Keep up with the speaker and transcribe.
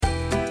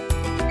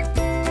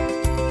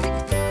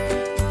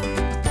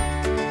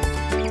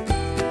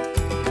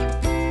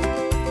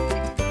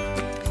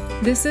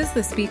This is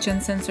the Speech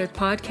Uncensored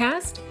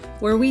podcast,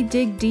 where we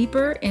dig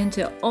deeper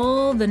into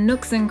all the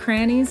nooks and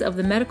crannies of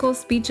the medical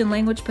speech and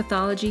language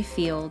pathology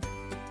field.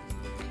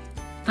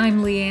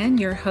 I'm Leanne,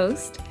 your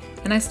host,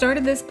 and I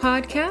started this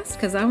podcast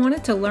because I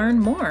wanted to learn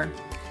more.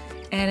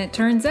 And it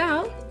turns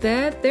out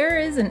that there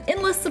is an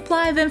endless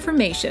supply of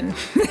information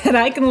that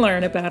I can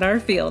learn about our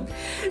field.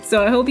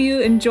 So I hope you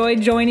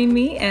enjoyed joining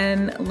me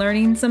and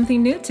learning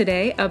something new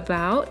today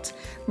about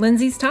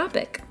Lindsey's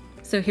topic.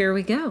 So here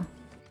we go.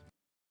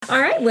 All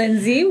right,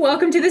 Lindsey,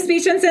 welcome to the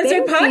Speech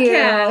Uncensored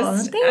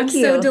podcast. Thank you. I'm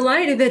so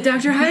delighted that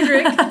Dr.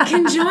 Heidrick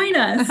can join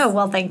us. Oh,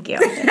 well, thank you.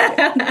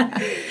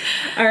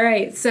 All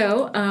right,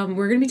 so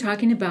we're going to be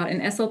talking about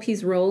an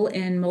SLP's role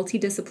in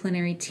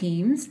multidisciplinary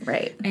teams.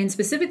 Right. And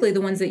specifically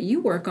the ones that you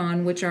work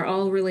on, which are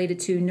all related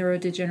to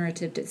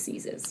neurodegenerative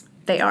diseases.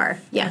 They are,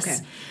 yes. Okay.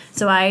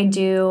 So I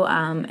do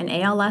an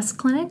ALS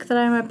clinic that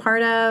I'm a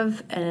part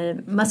of, a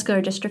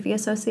Muscular Dystrophy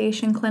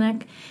Association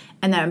clinic,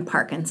 and then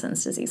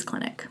Parkinson's disease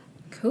clinic.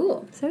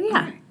 Cool. So,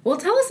 yeah. Right. Well,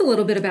 tell us a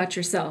little bit about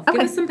yourself. Okay.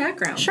 Give us some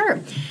background. Sure.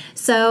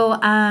 So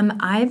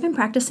I've been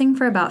practicing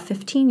for about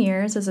 15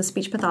 years as a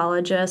speech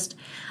pathologist.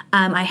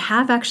 I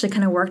have actually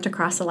kind of worked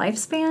across a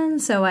lifespan.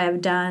 So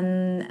I've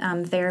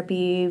done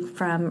therapy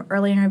from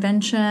early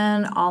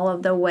intervention all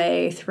of the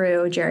way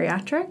through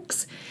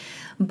geriatrics.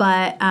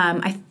 But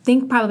I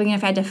think probably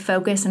if I had to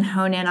focus and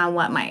hone in on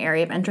what my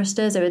area of interest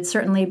is, it would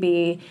certainly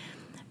be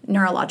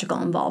neurological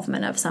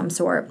involvement of some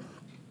sort.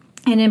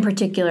 And in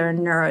particular,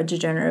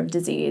 neurodegenerative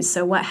disease.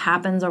 So what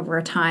happens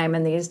over time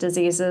in these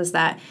diseases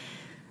that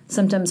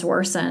symptoms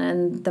worsen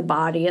and the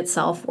body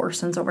itself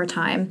worsens over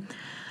time.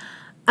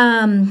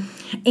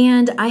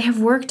 And I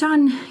have worked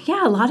on,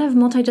 a lot of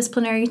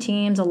multidisciplinary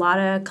teams, a lot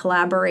of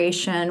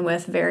collaboration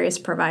with various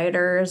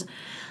providers.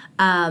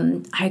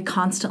 I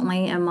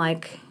constantly am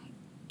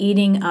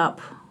eating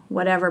up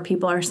whatever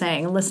people are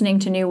saying, listening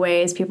to new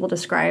ways people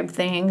describe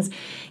things,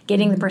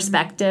 getting the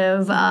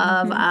perspective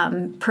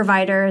of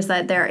providers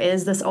that there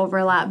is this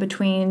overlap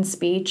between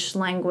speech,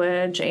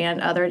 language, and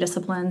other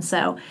disciplines.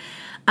 So,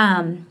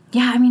 and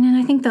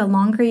I think the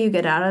longer you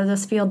get out of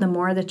this field, the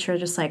more that you're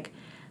just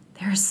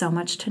there's so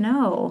much to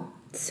know.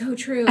 So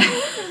true.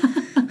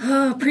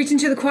 Oh, preaching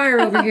to the choir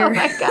over here. Oh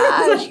my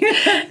gosh.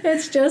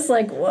 It's just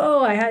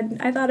whoa,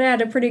 I thought I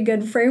had a pretty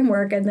good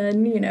framework, and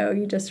then,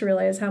 you just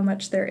realize how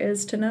much there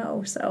is to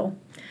know. So,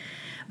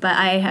 but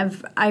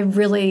I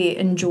really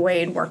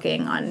enjoyed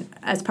working on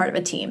as part of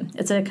a team.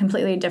 It's a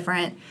completely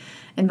different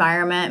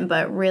environment,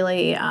 but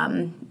really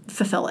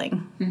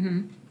fulfilling.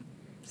 Mm-hmm.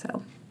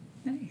 So.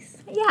 Nice.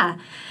 Yeah.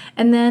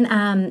 And then,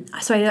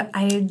 so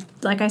I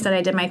like I said,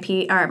 I did my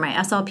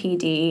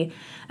SLPD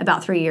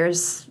about 3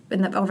 years,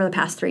 over the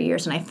past 3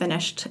 years, and I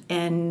finished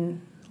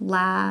in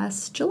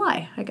last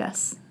July, I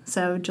guess.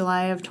 So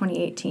July of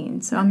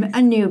 2018. So I'm a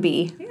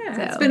newbie. Yeah,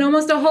 so. It's been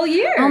almost a whole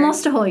year.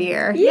 Almost a whole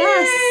year. Yay!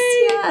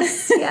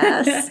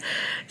 Yes.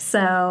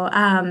 So,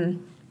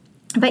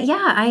 but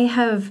yeah, I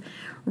have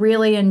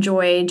really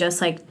enjoyed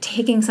just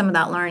taking some of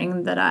that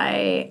learning that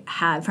I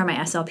had from my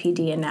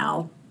SLPD and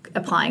now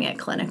applying it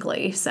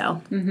clinically.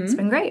 So It's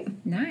been great.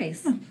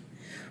 Nice. Yeah.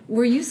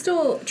 Were you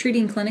still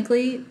treating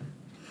clinically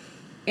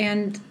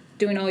and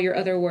doing all your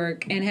other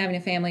work and having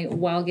a family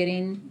while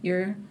getting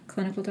your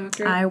clinical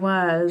doctorate? I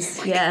was,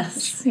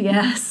 yes,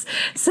 yes.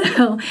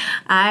 So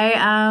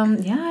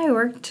I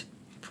worked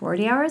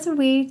 40 hours a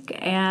week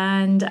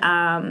and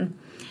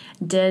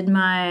did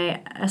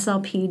my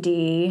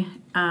SLPD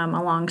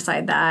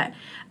alongside that.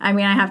 I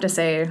mean, I have to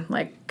say,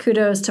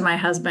 kudos to my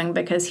husband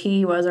because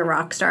he was a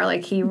rock star.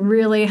 He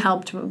really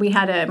helped.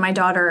 My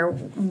daughter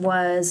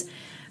was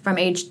from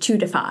age 2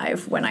 to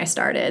 5 when I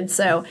started.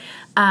 So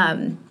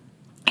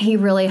he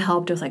really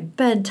helped with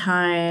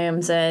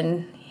bedtimes,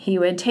 and he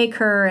would take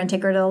her to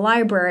the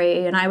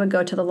library, and I would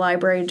go to the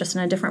library just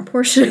in a different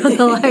portion of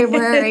the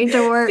library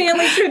to work.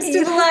 Family trips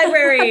to the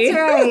library.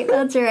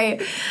 That's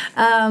right.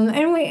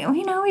 And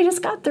we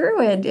just got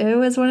through it.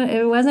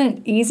 It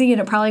wasn't easy,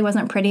 and it probably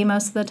wasn't pretty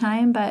most of the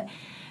time, but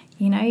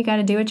you got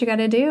to do what you got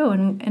to do,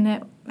 and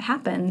it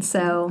happened.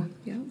 So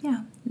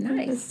yeah,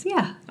 nice,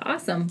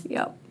 awesome.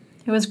 Yep.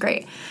 It was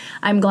great.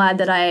 I'm glad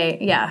that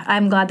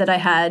I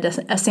had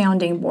a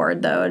sounding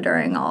board, though,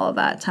 during all of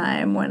that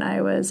time when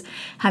I was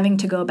having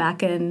to go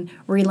back and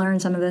relearn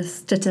some of the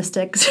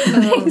statistics.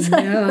 Oh,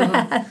 no.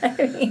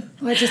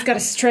 I just got a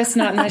stress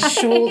knot in my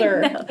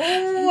shoulder.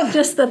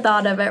 Just the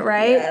thought of it,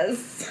 right?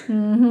 Yes.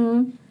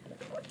 Mm-hmm.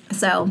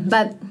 So,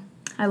 but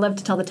I love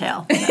to tell the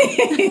tale.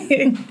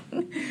 So.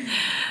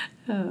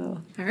 Oh.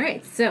 All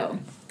right, so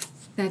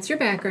that's your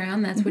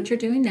background. That's what you're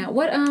doing now.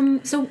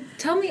 So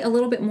tell me a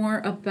little bit more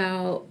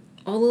about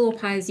all the little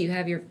pies you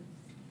have your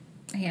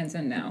hands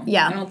in now.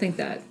 Yeah. I don't think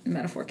that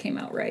metaphor came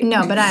out right.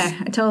 No, but I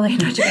totally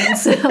know what you mean.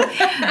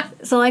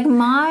 So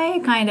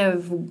my kind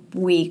of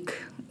week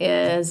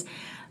is,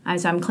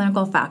 I'm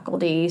clinical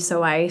faculty,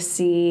 so I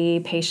see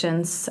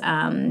patients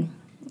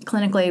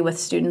clinically with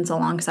students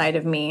alongside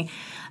of me.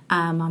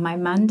 On my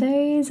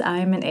Mondays,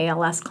 I'm in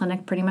ALS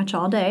clinic pretty much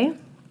all day.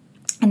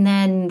 And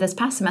then this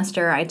past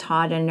semester, I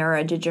taught a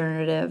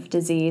neurodegenerative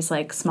disease,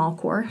 like small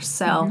course.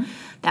 So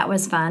that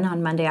was fun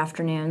on Monday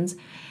afternoons.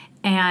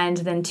 And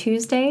then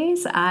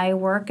Tuesdays, I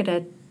work at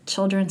a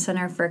children's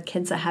center for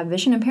kids that have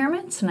vision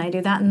impairments, and I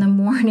do that in the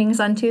mornings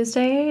on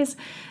Tuesdays.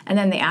 And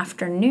then the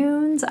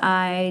afternoons,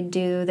 I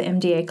do the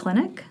MDA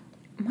clinic.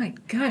 Oh my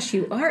gosh,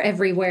 you are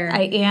everywhere.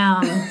 I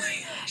am. Oh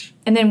my gosh.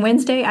 And then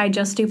Wednesday, I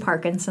just do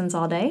Parkinson's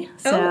all day.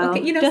 So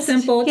okay.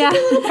 Simple. Just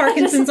a little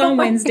Parkinson's on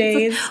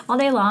Wednesdays. All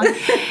day long.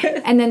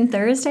 And then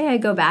Thursday, I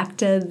go back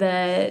to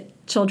the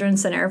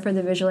Children's Center for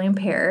the Visually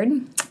Impaired.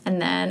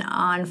 And then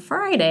on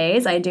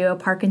Fridays, I do a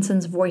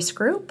Parkinson's voice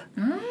group.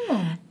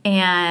 Oh.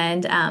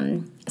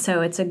 And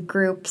so it's a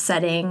group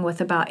setting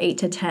with about 8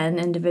 to 10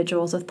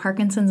 individuals with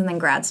Parkinson's and then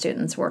grad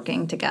students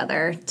working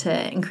together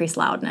to increase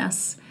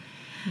loudness.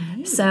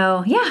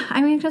 So, yeah,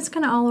 I mean, just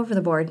kind of all over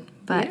the board.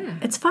 But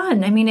it's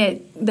fun. I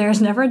mean,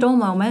 there's never a dull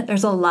moment.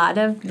 There's a lot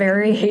of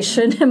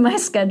variation in my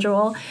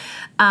schedule.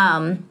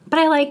 But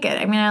I like it.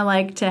 I mean, I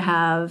like to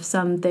have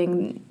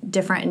something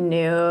different and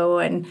new.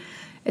 And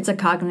it's a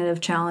cognitive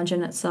challenge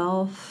in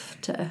itself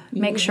to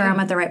make sure I'm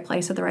at the right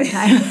place at the right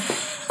time.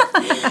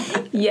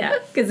 Yeah,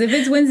 because if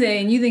it's Wednesday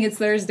and you think it's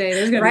Thursday,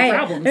 there's going to be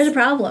problems. There's a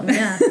problem,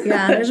 yeah.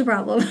 Yeah, there's a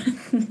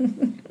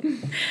problem.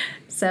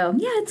 So,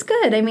 yeah, it's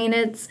good. I mean,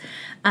 it's,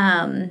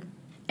 I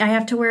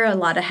have to wear a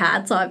lot of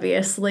hats,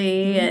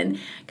 obviously, and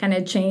kind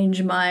of change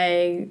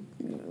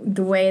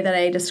the way that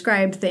I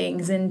describe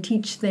things and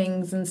teach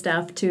things and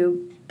stuff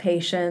to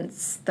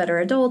patients that are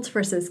adults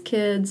versus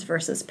kids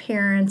versus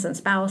parents and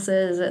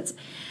spouses. It's,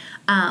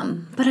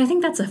 but I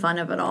think that's the fun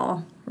of it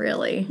all,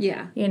 really.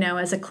 Yeah. You know,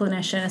 as a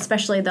clinician,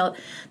 especially the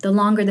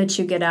longer that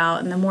you get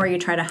out and the more you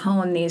try to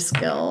hone these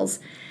skills,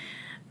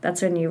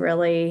 that's when you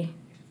really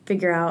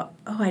figure out,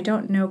 I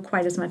don't know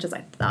quite as much as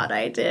I thought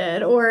I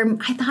did, or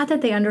I thought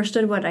that they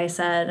understood what I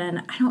said, and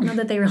I don't know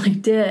that they really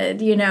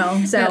did, you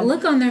know. So that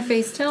look on their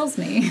face tells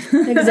me.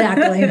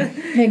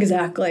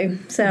 Exactly.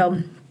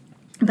 So,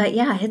 but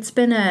yeah, it's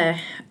been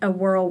a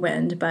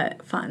whirlwind,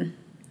 but fun.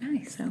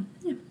 Nice. So,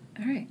 yeah.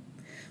 All right.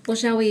 Well,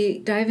 shall we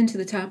dive into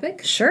the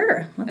topic?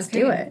 Sure. Let's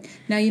do it.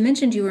 Now, you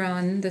mentioned you were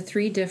on the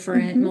 3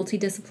 different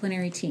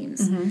multidisciplinary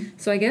teams.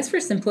 So I guess for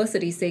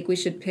simplicity's sake, we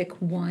should pick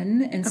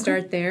one and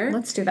start there.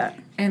 Let's do that.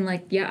 And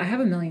I have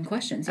a million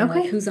questions.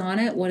 Like, who's on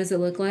it? What does it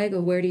look like?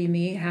 Or where do you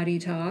meet? How do you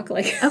talk?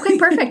 Okay,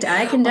 perfect.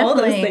 I can definitely. All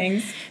those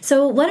things.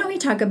 So why don't we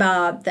talk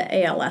about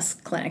the ALS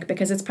clinic,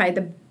 because it's probably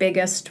the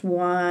biggest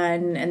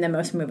one and the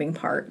most moving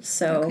part.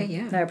 So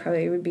that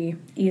probably would be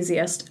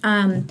easiest.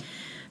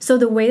 So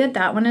the way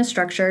that one is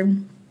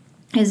structured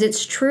is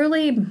it's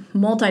truly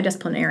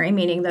multidisciplinary,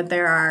 meaning that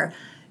there are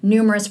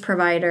numerous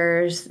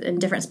providers in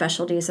different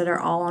specialties that are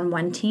all on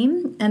one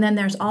team. And then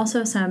there's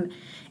also some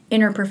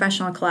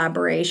interprofessional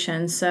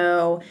collaboration.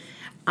 So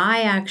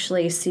I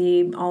actually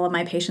see all of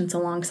my patients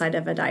alongside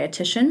of a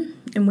dietitian,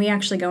 and we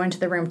actually go into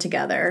the room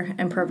together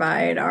and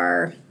provide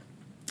our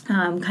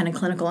kind of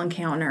clinical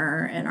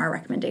encounter and our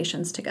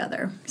recommendations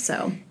together.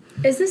 So,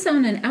 is this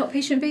on an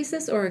outpatient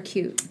basis or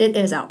acute? It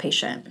is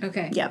outpatient.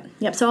 Okay.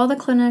 Yep. So all the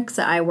clinics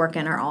that I work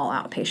in are all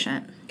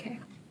outpatient. Okay.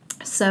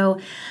 So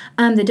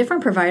the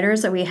different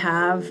providers that we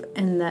have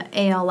in the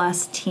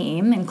ALS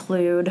team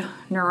include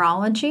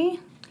neurology,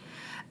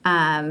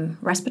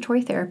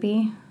 respiratory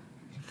therapy,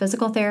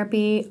 physical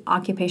therapy,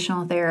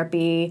 occupational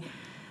therapy,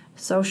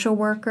 social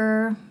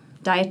worker,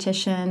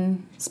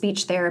 dietitian,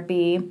 speech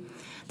therapy.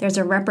 There's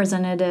a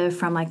representative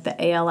from the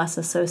ALS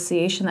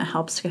Association that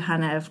helps to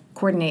kind of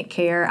coordinate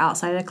care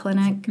outside of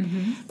clinic.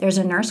 There's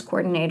a nurse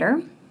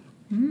coordinator.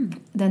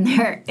 Then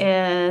there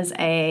is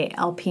a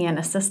LPN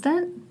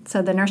assistant.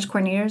 So the nurse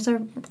coordinators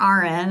are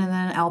RN and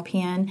then an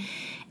LPN.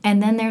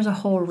 And then there's a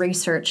whole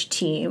research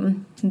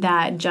team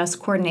that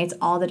just coordinates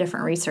all the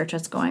different research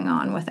that's going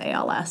on with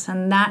ALS.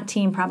 And that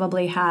team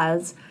probably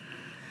has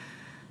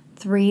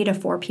 3 to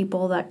 4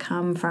 people that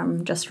come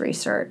from just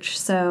research.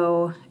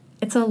 So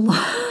it's a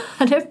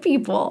lot of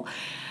people.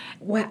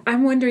 Well,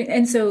 I'm wondering,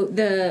 and so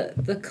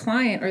the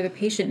client or the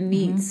patient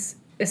meets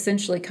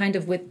essentially kind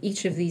of with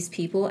each of these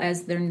people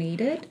as they're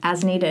needed?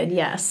 As needed,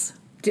 yes.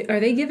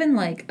 Are they given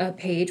a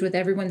page with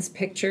everyone's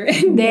picture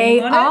and they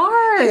name on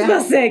are. It? I was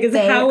about to say, because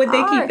how would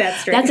they keep that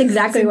straight? That's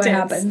exactly what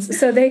happens.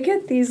 So they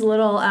get these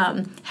little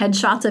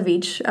headshots of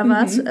each of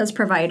us as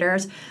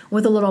providers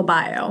with a little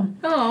bio.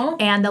 Oh.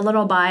 And the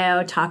little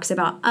bio talks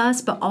about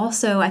us, but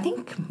also, I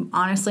think,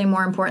 honestly,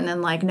 more important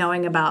than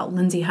knowing about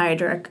Lindsey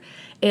Heidrick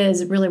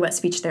is really what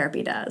speech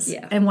therapy does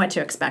and what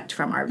to expect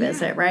from our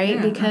visit, right?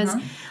 Because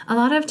a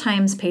lot of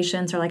times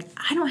patients are like,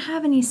 I don't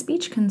have any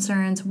speech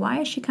concerns.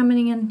 Why is she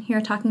coming in here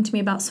talking to me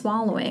about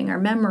swallowing or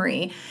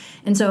memory?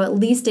 And so at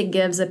least it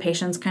gives the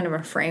patients kind of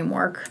a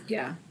framework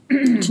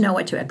to know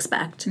what to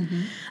expect.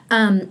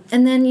 And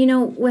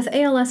then, with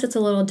ALS, it's a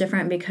little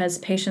different because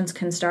patients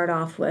can start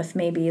off with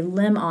maybe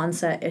limb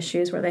onset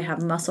issues where they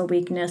have muscle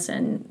weakness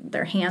in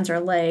their hands or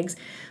legs,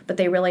 but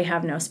they really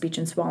have no speech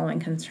and swallowing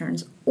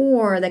concerns.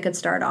 Or they could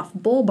start off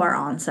bulbar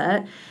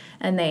onset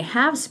and they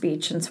have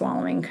speech and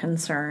swallowing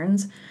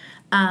concerns.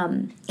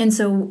 And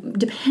so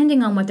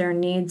depending on what their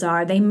needs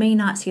are, they may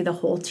not see the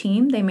whole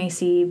team. They may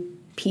see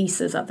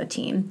pieces of the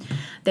team.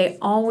 They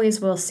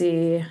always will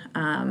see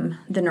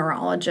the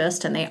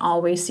neurologist, and they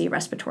always see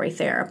respiratory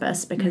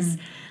therapists, because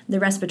the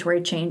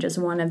respiratory change is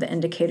one of the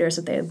indicators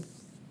that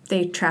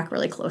they track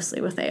really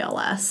closely with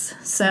ALS.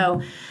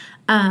 So,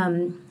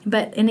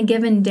 but in a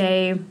given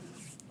day,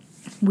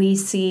 we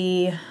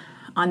see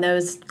on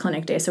those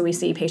clinic days, so we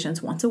see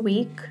patients once a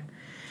week,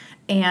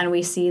 and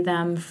we see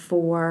them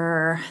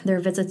for their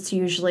visits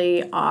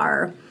usually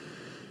are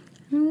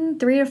 3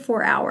 to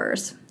 4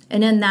 hours.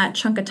 And in that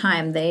chunk of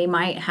time, they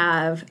might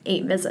have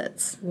 8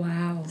 visits.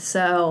 Wow.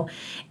 So,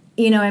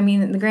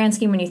 in the grand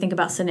scheme, when you think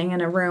about sitting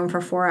in a room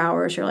for 4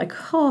 hours, you're like,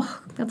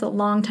 oh, that's a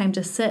long time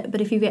to sit. But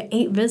if you get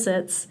 8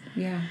 visits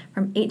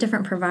from 8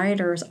 different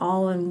providers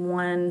all in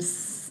one,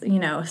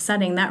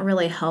 setting, that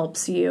really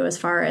helps you as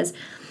far as,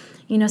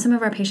 some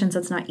of our patients,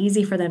 it's not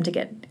easy for them to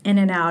get in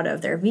and out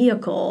of their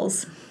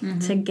vehicles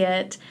to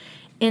get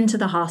into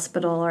the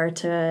hospital or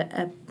to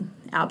a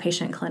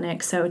outpatient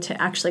clinic. So to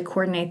actually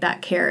coordinate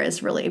that care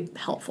is really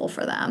helpful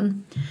for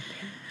them.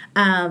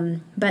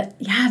 But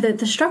yeah,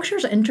 the structure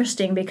is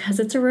interesting because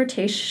it's a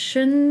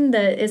rotation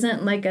that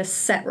isn't like a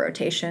set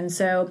rotation.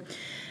 So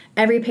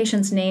every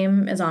patient's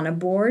name is on a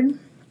board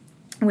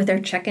with their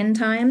check-in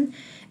time.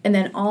 And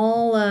then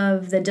all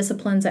of the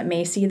disciplines that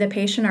may see the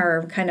patient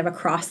are kind of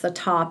across the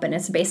top, and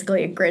it's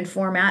basically a grid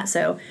format.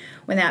 So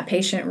when that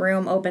patient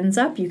room opens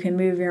up, you can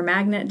move your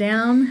magnet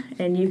down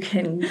and you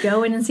can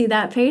go in and see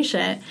that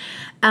patient.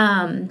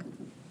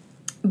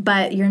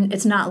 But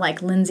it's not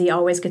like Lindsey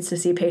always gets to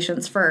see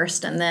patients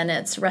first and then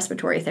it's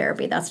respiratory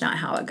therapy. That's not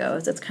how it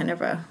goes. It's kind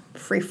of a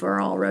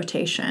free-for-all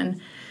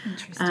rotation.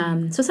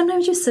 Interesting. So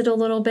sometimes you sit a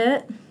little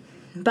bit,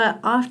 but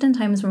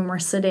oftentimes when we're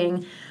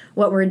sitting,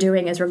 what we're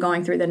doing is we're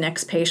going through the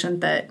next patient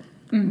that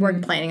we're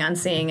planning on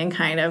seeing, and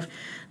kind of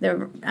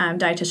the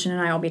dietitian and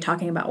I will be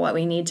talking about what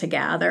we need to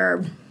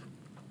gather,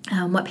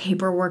 what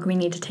paperwork we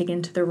need to take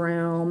into the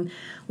room,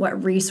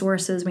 what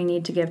resources we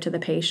need to give to the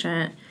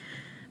patient.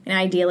 And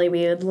ideally,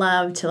 we would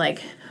love to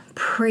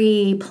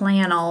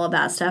pre-plan all of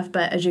that stuff,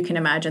 but as you can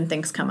imagine,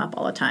 things come up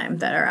all the time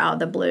that are out of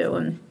the blue,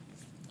 and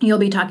you'll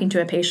be talking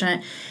to a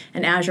patient,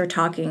 and as you're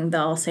talking,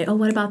 they'll say, oh,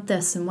 what about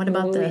this, and what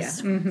about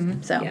this? Yeah.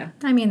 So,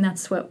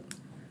 that's what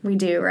we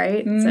do,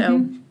 right?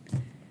 So,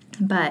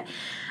 but,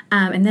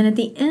 and then at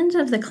the end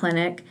of the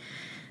clinic,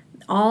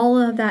 all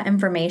of that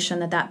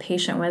information that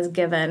patient was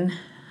given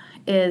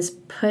is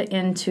put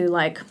into,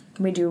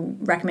 we do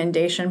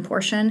recommendation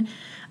portion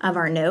of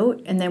our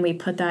note, and then we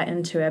put that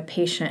into a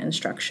patient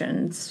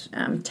instructions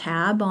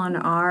tab on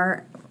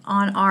our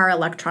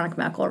electronic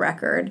medical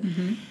record.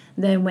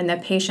 Then when the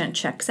patient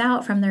checks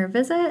out from their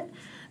visit,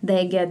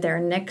 they get their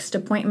next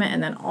appointment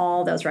and then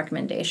all those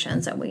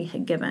recommendations that we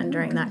had given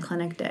during that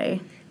clinic day.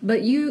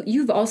 But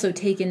you've also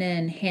taken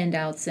in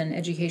handouts and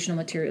educational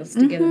materials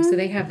to give them, so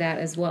they have that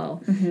as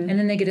well. And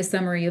then they get a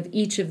summary of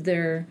each of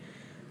their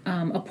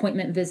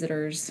appointment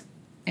visitors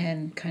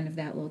and kind of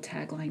that little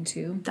tagline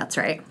too. That's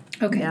right.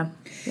 Okay. Yeah.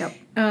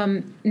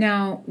 Yep.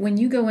 Now, when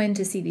you go in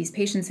to see these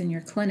patients in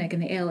your clinic, in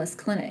the ALS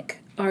clinic,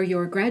 are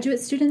your graduate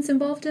students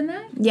involved in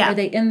that? Yeah. Are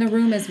they in the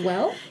room as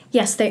well?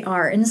 Yes, they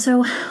are. And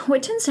so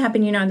what tends to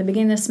happen, in the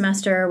beginning of the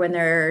semester when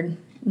they're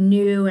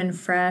new and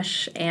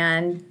fresh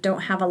and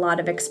don't have a lot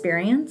of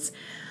experience,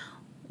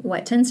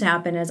 what tends to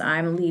happen is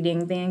I'm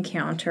leading the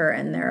encounter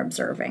and they're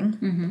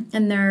observing.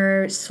 And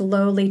they're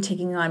slowly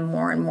taking on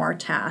more and more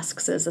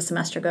tasks as the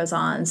semester goes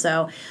on.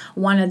 So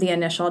one of the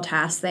initial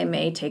tasks they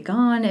may take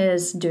on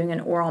is doing an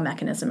oral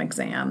mechanism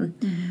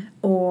exam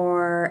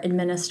or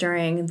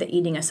administering the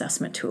eating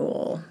assessment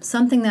tool,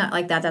 something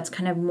that's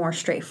kind of more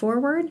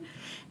straightforward.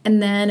 And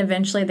then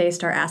eventually they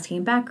start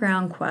asking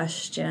background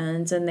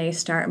questions and they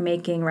start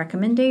making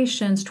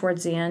recommendations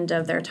towards the end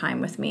of their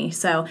time with me.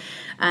 So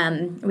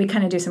we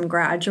kind of do some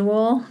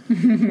gradual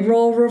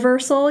role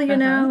reversal,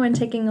 and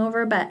taking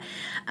over. But,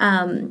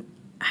 I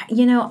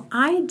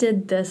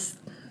did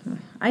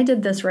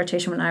this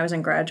rotation when I was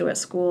in graduate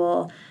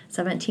school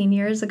 17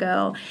 years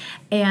ago.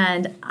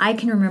 And I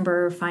can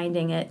remember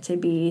finding it to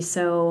be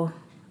so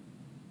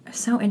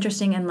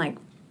interesting and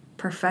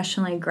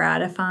professionally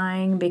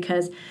gratifying,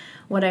 because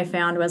what I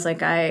found was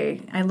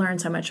I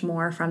learned so much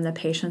more from the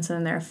patients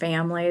and their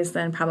families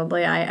than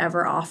probably I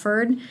ever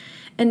offered.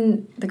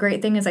 And the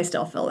great thing is I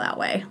still feel that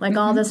way.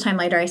 All this time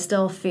later, I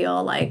still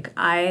feel like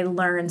I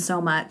learned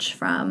so much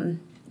from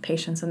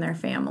patients and their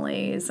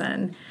families.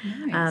 And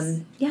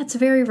nice. It's a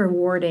very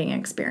rewarding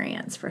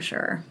experience for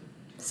sure.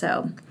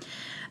 So,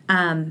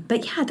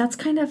 but yeah, that's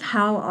kind of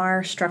how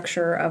our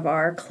structure of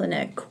our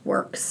clinic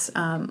works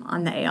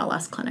on the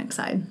ALS clinic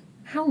side.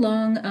 How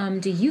long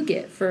do you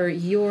get for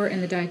your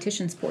and the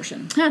dietitian's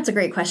portion? That's a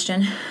great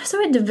question. So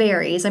it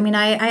varies.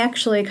 I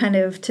actually kind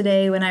of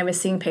today when I was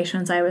seeing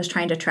patients, I was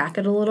trying to track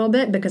it a little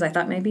bit because I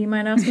thought maybe you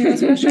might ask me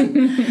this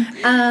question.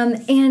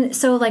 And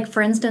so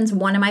for instance,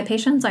 one of my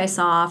patients I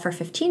saw for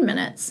 15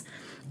 minutes.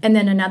 And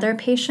then another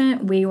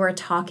patient, we were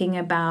talking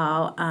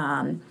about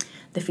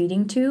the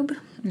feeding tube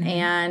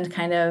and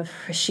kind of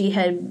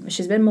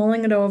she's been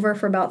mulling it over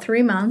for about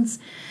 3 months,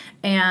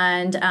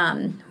 and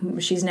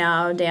she's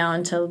now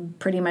down to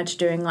pretty much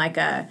doing like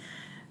a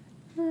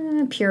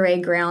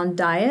puree ground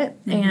diet,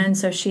 and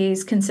so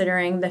she's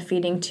considering the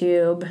feeding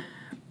tube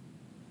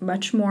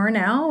much more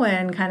now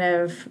and kind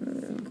of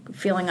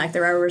feeling like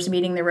the rubber's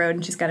meeting the road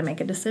and she's got to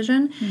make a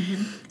decision.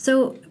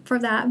 So for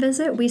that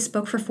visit, we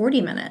spoke for 40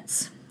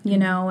 minutes, you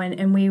know,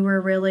 and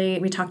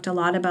we talked a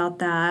lot about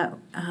that,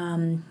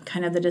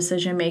 kind of the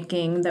decision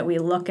making that we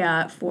look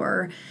at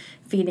for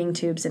feeding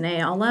tubes in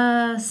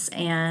ALS,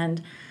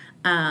 and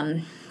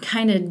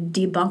kind of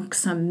debunk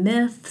some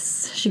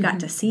myths. She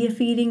got to see a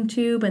feeding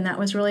tube, and that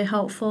was really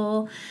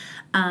helpful.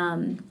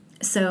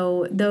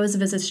 So those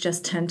visits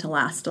just tend to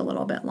last a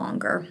little bit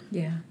longer.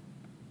 Yeah.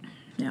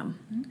 Yeah.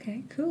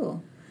 Okay,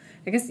 cool.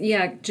 I guess,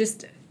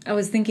 I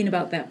was thinking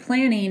about that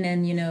planning,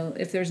 and, you know,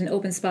 if there's an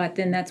open spot,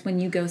 then that's when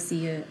you go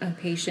see a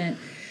patient.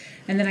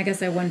 And then I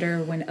guess I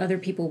wonder when other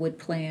people would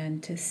plan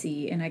to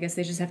see, and I guess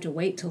they just have to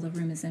wait till the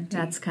room is empty.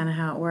 That's kind of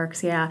how it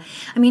works, yeah.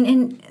 I mean,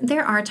 and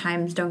there are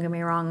times, don't get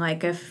me wrong,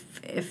 like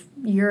if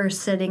you're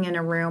sitting in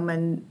a room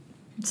and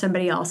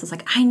somebody else is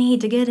like, I need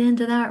to get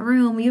into that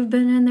room. You've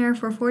been in there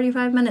for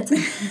 45 minutes.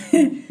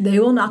 They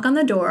will knock on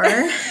the door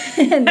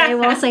and they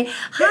will say,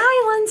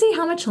 hi, Lindsey,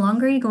 how much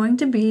longer are you going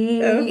to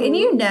be? Oh. And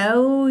you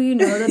know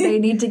that they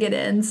need to get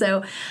in.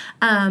 So,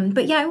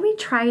 but yeah, we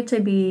try to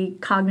be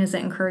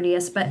cognizant and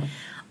courteous, but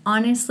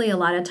honestly, a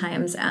lot of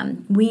times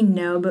we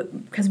know,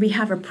 because we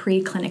have a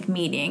pre-clinic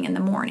meeting in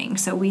the morning.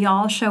 So we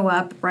all show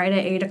up right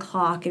at 8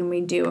 o'clock and we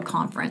do a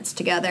conference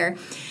together.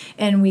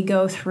 And we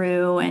go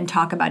through and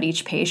talk about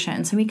each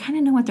patient. So we kind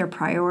of know what their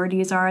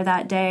priorities are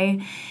that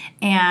day.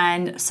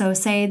 And so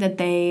say that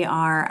they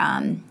are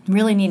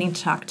really needing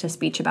to talk to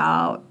speech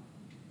about,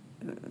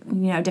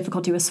 you know,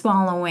 difficulty with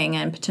swallowing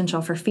and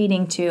potential for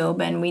feeding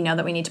tube, and we know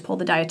that we need to pull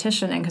the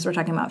dietitian in because we're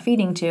talking about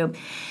feeding tube.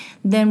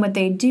 Then what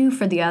they do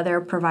for the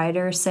other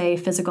providers, say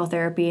physical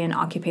therapy and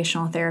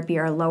occupational therapy,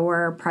 are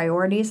lower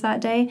priorities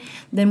that day,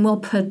 then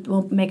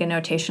we'll make a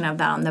notation of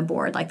that on the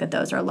board, like that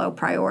those are low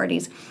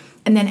priorities.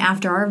 And then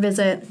after our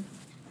visit,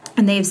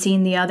 and they've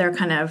seen the other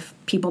kind of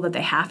people that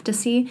they have to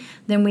see,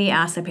 then we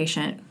ask the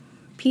patient,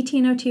 PT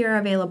and OT are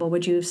available.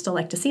 Would you still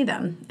like to see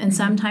them? And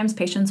sometimes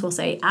patients will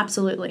say,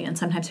 absolutely. And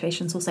sometimes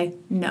patients will say,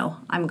 no,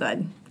 I'm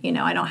good. You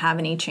know, I don't have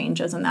any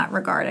changes in that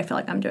regard. I feel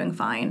like I'm doing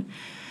fine.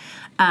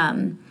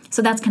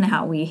 So that's kind of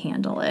how we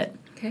handle it.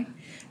 Okay.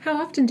 How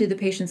often do the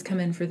patients come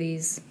in for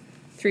these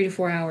 3 to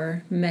 4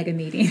 hour mega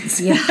meetings?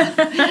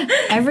 Yeah.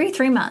 Every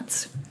 3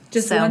 months.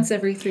 Just once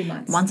every 3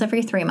 months? Once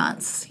every 3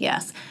 months,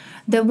 yes.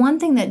 The one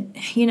thing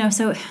that, you know,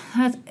 so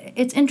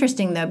it's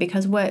interesting, though,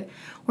 because we're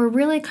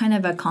really kind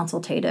of a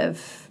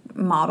consultative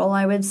model,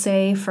 I would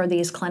say, for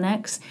these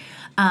clinics.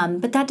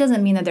 But that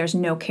doesn't mean that there's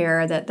no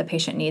care that the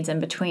patient needs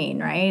in between,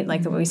 right?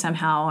 Like that we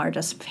somehow are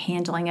just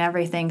handling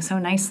everything so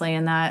nicely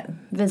in that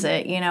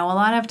visit. You know, a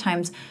lot of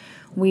times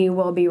we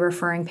will be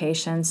referring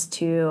patients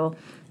to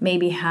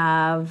maybe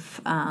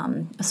have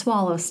a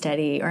swallow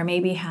study, or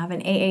maybe have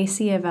an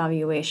AAC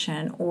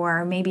evaluation,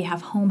 or maybe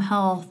have home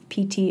health,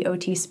 PT,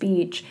 OT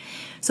speech.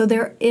 So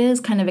there is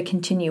kind of a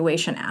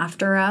continuation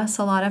after us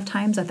a lot of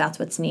times if that's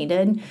what's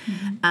needed.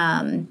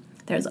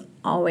 There's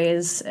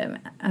always,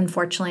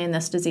 unfortunately, in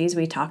this disease,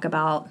 we talk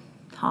about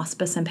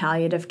hospice and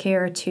palliative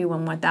care too,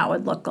 and what that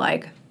would look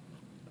like,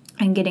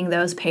 and getting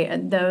those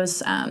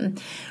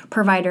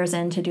providers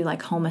in to do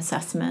like home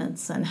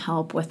assessments and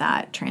help with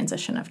that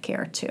transition of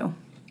care too.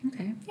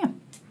 Okay. Yeah.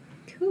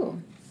 Cool.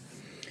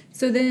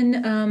 So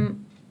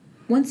then,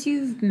 once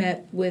you've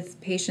met with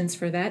patients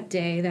for that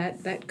day,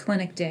 that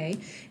clinic day,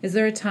 is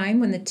there a time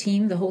when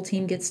the whole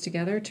team gets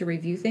together to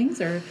review things,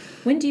 or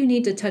when do you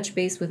need to touch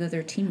base with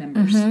other team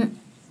members?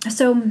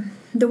 So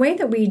the way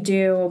that we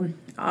do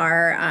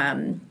our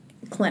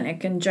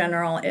clinic in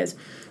general is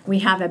we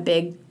have a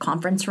big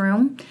conference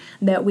room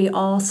that we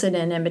all sit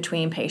in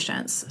between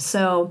patients.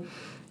 So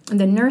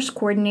the nurse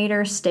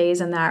coordinator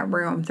stays in that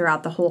room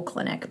throughout the whole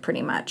clinic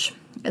pretty much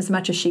as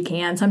she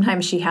can.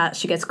 Sometimes she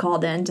gets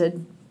called in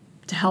to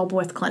help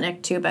with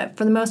clinic too, but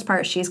for the most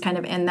part she's kind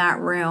of in that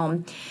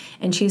room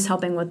and she's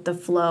helping with the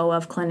flow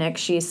of clinic.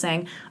 She's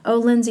saying, oh,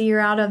 Lindsey,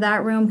 you're out of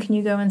that room, can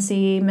you go and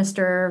see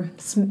Mr.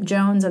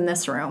 Jones in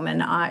this room,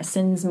 and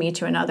sends me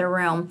to another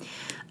room.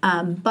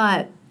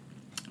 But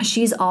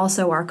she's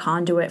also our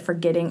conduit for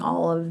getting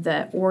all of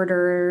the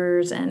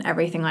orders and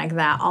everything like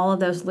that, all of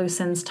those loose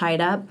ends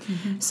tied up.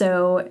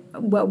 So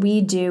what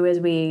we do is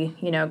we,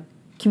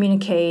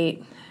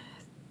 communicate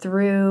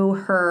through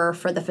her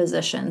for the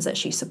physicians that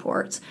she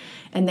supports.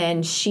 And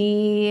then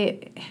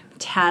she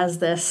has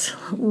this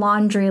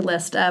laundry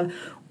list of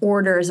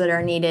orders that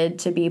are needed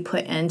to be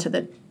put into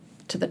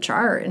the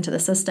chart, into the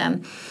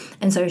system.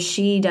 And so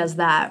she does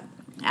that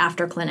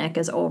after clinic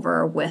is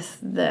over with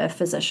the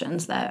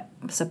physicians that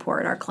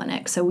support our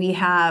clinic. So we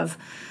have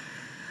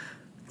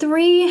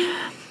three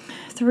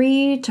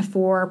to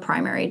four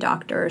primary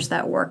doctors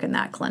that work in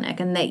that clinic,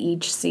 and they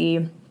each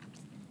see,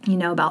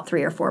 about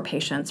 3 or 4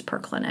 patients per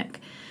clinic.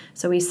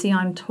 So we see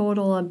on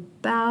total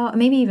about,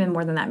 maybe even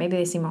more than that, maybe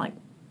they see more like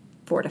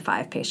 4 to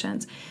 5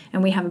 patients.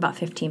 And we have about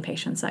 15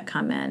 patients that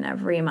come in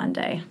every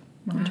Monday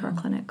into our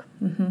clinic.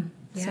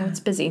 Yeah. So it's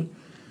busy.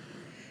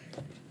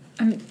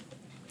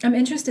 I'm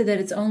interested that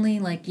it's only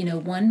like,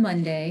 one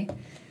Monday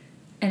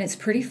and it's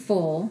pretty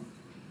full.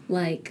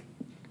 Like,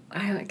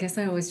 I guess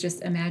I always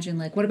just imagine,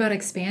 like, what about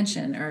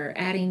expansion or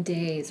adding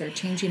days or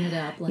changing it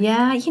up? Like,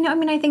 yeah, I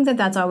think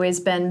that's always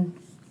been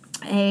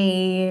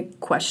a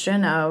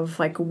question of,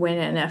 like, when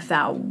and if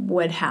that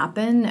would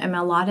happen. I mean,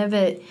 a lot of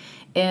it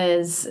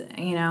is,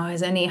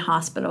 as any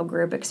hospital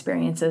group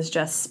experiences,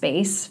 just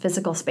space,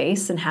 physical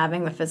space, and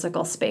having the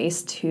physical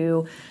space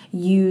to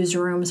use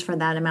rooms for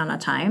that amount of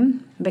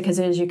time. Because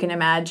as you can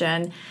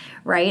imagine,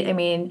 right, I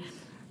mean,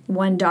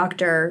 one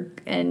doctor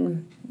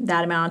in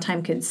that amount of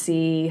time could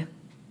see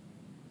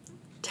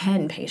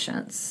 10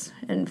 patients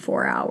in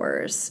 4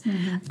 hours.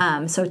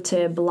 So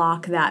to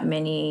block that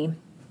many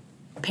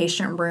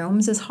patient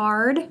rooms is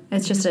hard.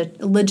 It's just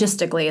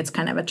logistically, it's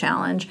kind of a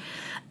challenge.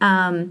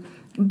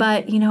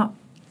 But,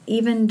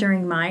 even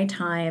during my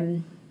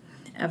time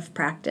of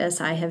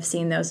practice, I have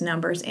seen those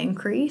numbers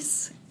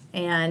increase.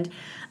 And,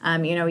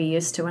 we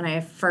used to, when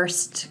I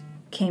first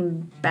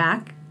came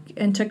back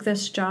and took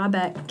this job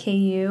at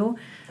KU,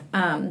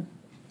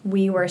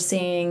 we were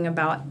seeing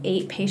about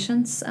 8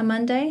 patients a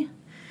Monday.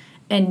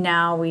 And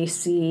now we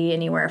see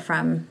anywhere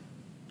from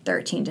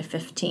 13 to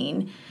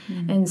 15.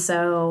 And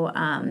so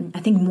I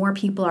think more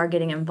people are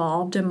getting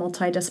involved in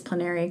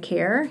multidisciplinary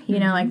care,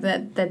 like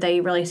that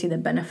they really see the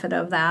benefit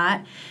of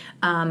that.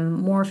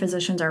 More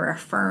physicians are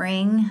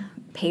referring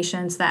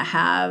patients that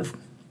have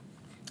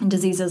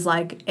diseases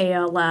like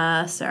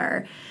ALS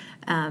or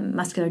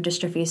muscular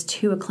dystrophies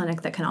to a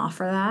clinic that can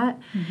offer that.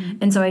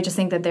 And so I just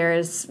think that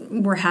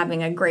we're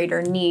having a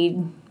greater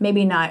need,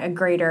 maybe not a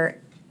greater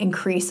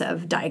increase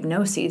of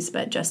diagnoses,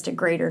 but just a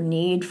greater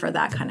need for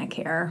that kind of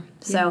care.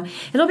 So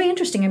it'll be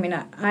interesting. I mean,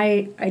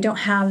 I don't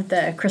have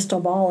the crystal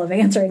ball of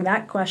answering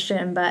that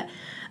question, but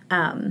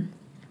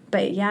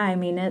yeah, I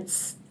mean,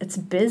 it's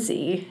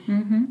busy.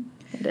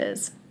 It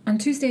is. On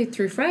Tuesday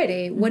through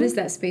Friday, what is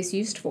that space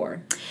used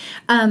for?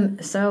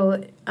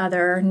 So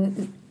other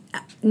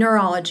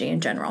neurology in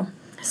general.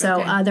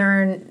 So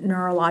other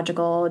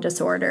neurological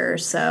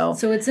disorders. So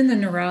it's in the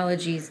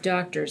neurology's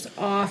doctor's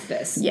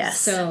office. Yes.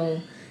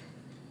 So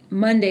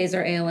Mondays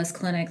are ALS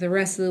clinic. The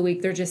rest of the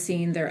week, they're just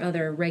seeing their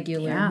other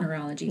regular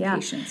neurology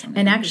patients.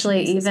 And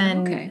actually,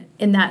 even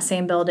in that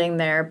same building,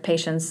 there are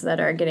patients that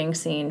are getting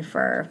seen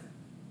for,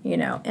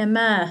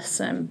 MS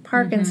and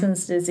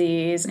Parkinson's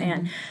disease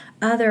and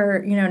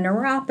other,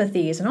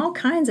 neuropathies and all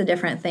kinds of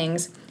different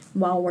things.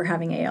 While we're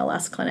having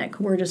ALS clinic,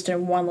 we're just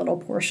in one little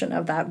portion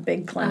of that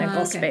big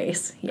clinical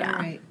space. Yeah.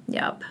 Right.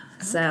 Yep.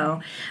 Okay. So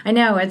I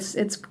know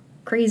it's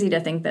crazy to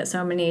think that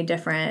so many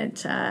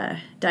different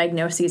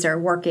diagnoses are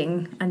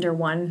working under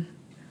one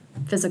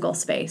physical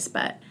space,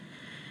 but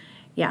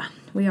yeah,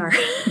 we are.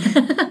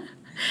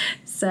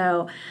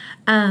 So,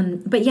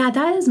 but yeah,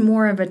 that is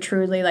more of a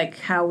truly like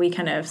how we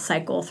kind of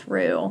cycle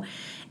through.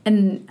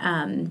 And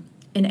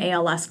in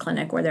ALS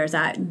clinic where there's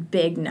that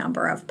big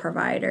number of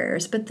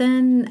providers. But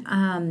then,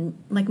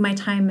 like my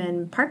time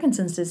in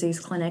Parkinson's disease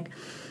clinic,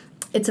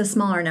 it's a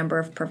smaller number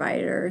of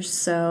providers.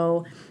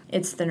 So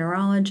it's the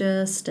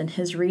neurologist and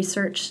his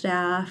research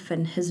staff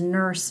and his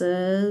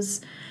nurses.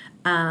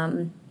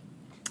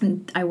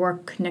 I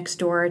work next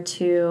door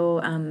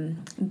to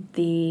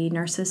the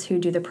nurses who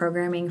do the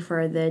programming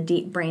for the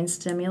deep brain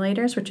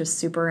stimulators, which is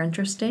super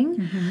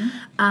interesting.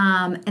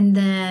 And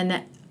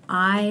then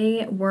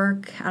I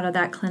work out of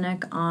that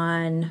clinic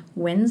on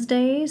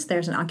Wednesdays.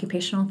 There's an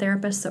occupational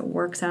therapist that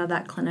works out of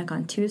that clinic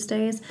on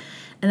Tuesdays.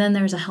 And then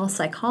there's a health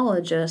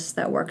psychologist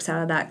that works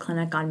out of that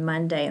clinic on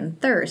Monday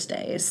and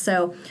Thursdays.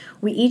 So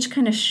we each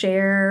kind of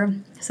share,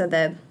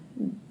 so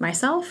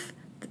myself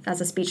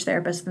as a speech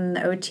therapist and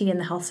the OT and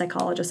the health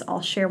psychologist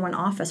all share one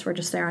office. We're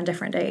just there on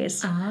different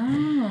days.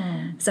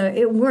 Oh. So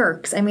it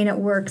works. I mean, it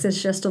works.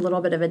 It's just a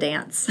little bit of a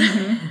dance.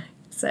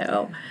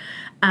 So...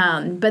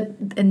 but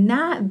in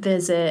that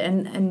visit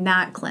and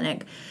that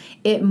clinic,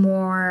 it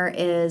more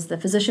is the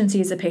physician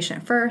sees the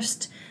patient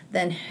first,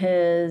 then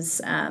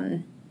his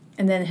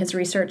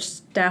research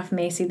staff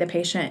may see the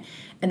patient,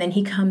 and then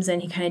he comes in,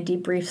 he kind of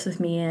debriefs with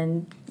me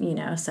and,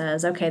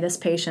 says, okay, this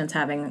patient's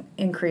having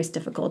increased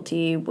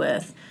difficulty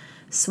with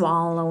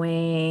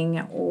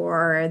swallowing,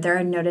 or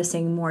they're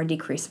noticing more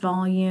decreased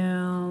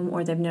volume,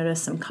 or they've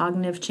noticed some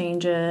cognitive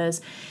changes,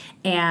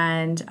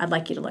 and I'd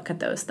like you to look at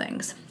those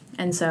things.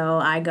 And so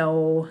I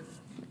go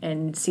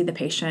and see the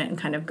patient and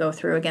kind of go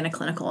through, again, a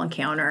clinical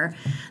encounter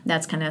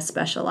that's kind of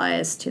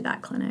specialized to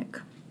that clinic.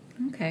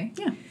 Okay.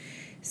 Yeah.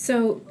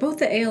 So both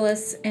the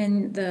ALS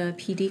and the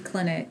PD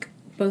clinic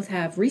both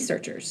have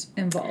researchers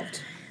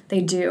involved.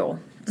 They do.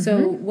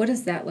 So what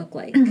does that look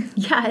like?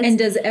 Yeah. And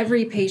does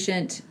every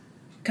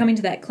coming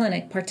to that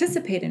clinic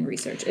participate in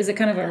research? Is it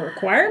kind of a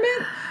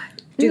requirement?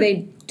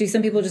 Do Do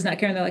some people just not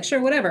care and they're like,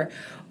 sure, whatever?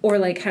 Or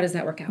like, how does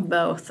that work out?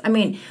 Both. I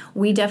mean,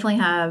 we definitely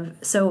have,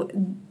 so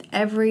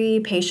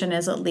every patient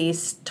is at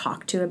least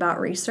talked to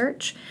about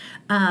research.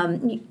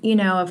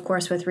 Of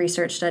course, with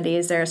research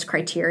studies, there's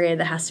criteria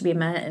that has to be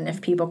met. And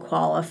if people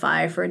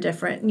qualify for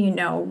different,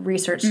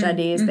 research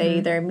studies, they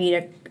either meet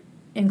a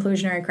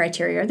inclusionary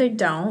criteria or they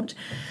don't.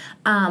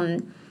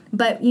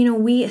 But,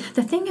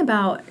 the thing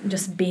about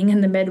just being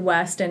in the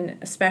Midwest and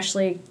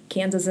especially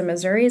Kansas and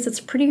Missouri is it's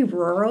pretty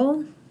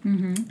rural.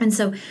 And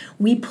so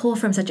we pull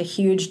from such a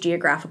huge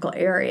geographical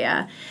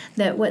area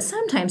that what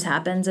sometimes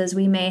happens is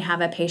we may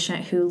have a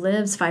patient who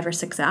lives 5 or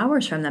 6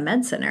 hours from the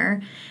med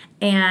center,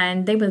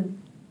 and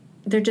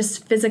they're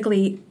just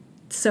physically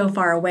so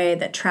far away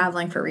that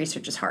traveling for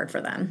research is hard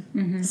for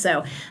them.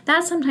 So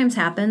that sometimes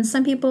happens.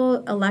 Some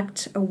people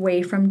elect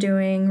away from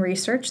doing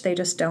research. They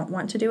just don't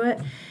want to do it.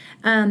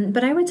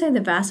 But I would say the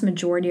vast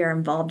majority are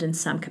involved in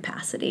some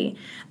capacity.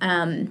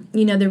 Some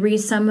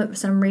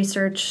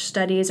research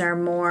studies are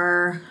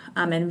more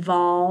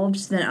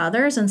involved than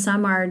others, and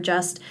some are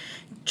just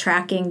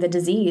tracking the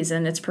disease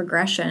and its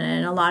progression.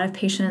 And a lot of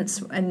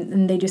patients,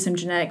 and they do some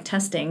genetic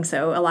testing,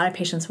 so a lot of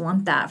patients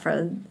want that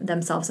for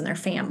themselves and their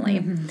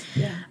family.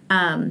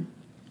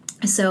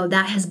 So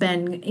that has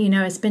been,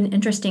 it's been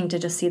interesting to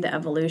just see the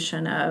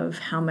evolution of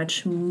how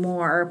much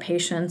more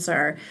patients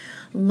are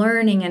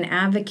learning and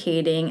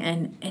advocating.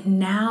 And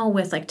now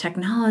with like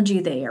technology,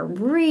 they are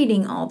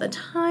reading all the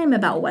time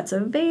about what's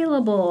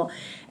available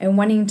and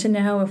wanting to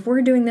know if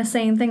we're doing the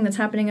same thing that's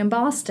happening in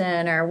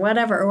Boston or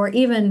whatever, or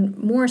even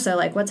more so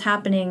like what's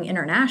happening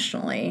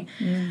internationally.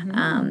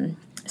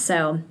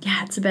 So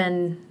yeah,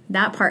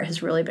 that part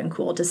has really been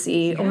cool to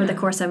see over the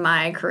course of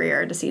my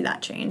career, to see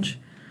that change.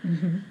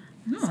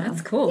 Oh,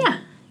 that's cool.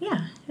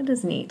 Yeah, it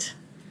is neat.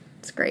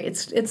 It's great.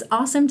 It's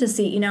awesome to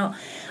see.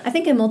 I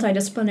think in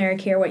multidisciplinary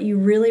care, what you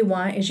really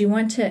want is you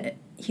want to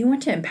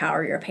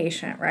empower your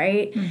patient,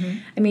 right?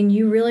 I mean,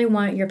 you really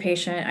want your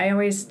patient. I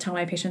always tell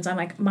my patients, I'm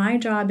like, my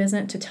job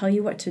isn't to tell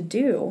you what to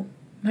do.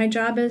 My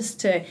job is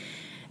to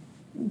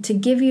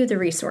give you the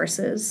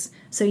resources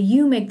so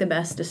you make the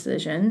best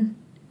decision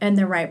and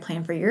the right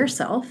plan for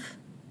yourself.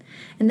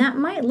 And that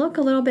might look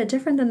a little bit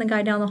different than the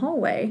guy down the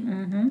hallway.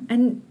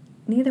 And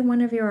neither one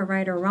of you are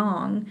right or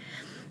wrong.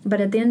 But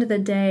at the end of the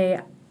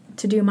day,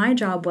 to do my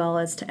job well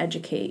is to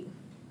educate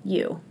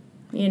you,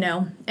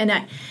 And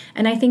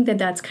I think that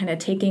that's kind of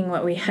taking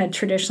what we had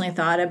traditionally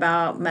thought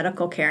about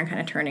medical care and kind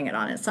of turning it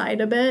on its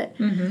side a bit.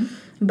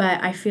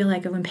 But I feel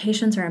like when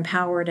patients are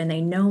empowered and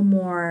they know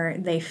more,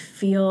 they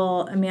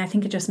feel, I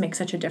think it just makes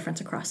such a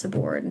difference across the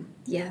board.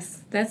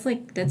 Yes, that's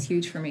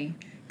huge for me.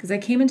 Because I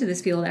came into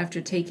this field after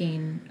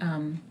taking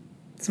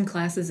some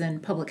classes in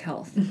public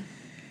health.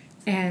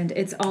 And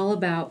it's all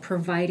about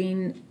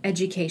providing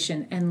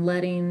education and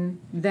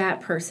letting that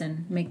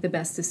person make the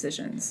best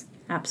decisions.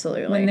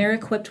 Absolutely. When they're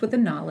equipped with the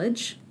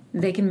knowledge,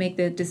 they can make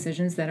the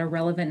decisions that are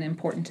relevant and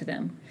important to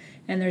them.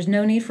 And there's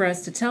no need for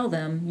us to tell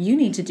them, you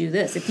need to do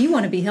this. If you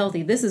want to be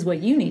healthy, this is what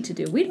you need to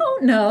do. We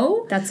don't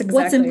know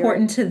what's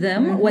important to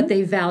them, what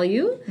they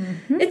value.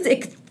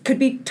 It could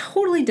be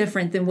totally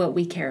different than what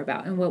we care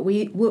about and what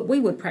we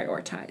would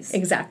prioritize.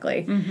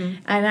 Exactly.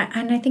 And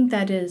I think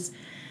that is...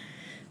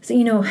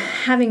 So,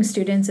 having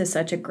students is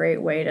such a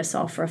great way to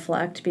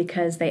self-reflect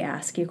because they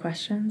ask you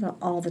questions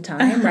all the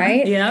time,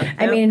 right?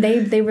 I mean,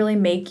 they really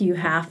make you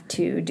have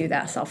to do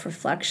that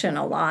self-reflection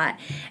a lot.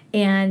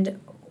 And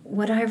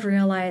what I've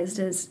realized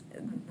is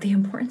the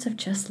importance of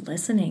just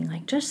listening,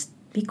 like just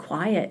be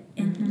quiet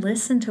and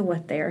listen to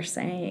what they're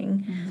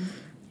saying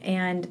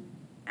and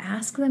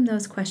ask them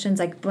those questions,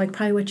 like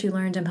probably what you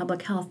learned in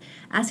public health,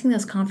 asking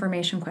those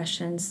confirmation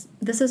questions.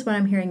 This is what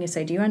I'm hearing you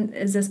say. Do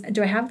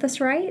I have this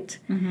right?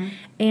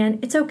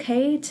 And it's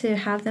okay to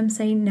have them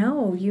say,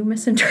 no, you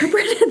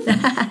misinterpreted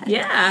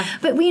that.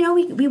 But we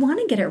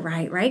want to get it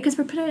right? Because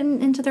we're putting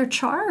it into their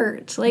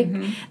chart. Like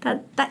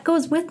that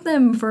goes with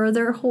them for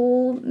their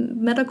whole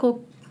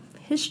medical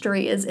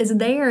history is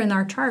there in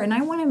our chart. And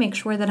I want to make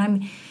sure that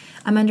I'm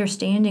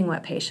understanding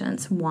what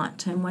patients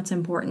want and what's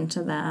important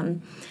to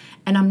them.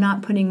 And I'm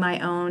not putting my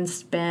own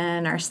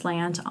spin or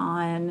slant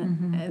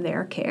on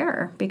their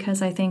care because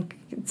I think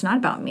it's not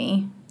about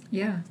me.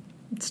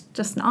 It's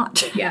just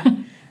not.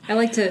 I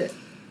like to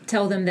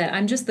tell them that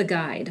I'm just the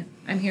guide.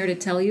 I'm here to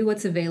tell you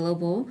what's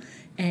available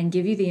and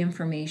give you the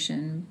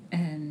information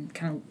and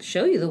kind of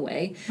show you the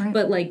way.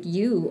 But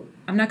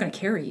I'm not going to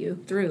carry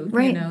you through.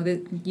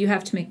 That you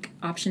have to make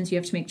options. You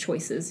have to make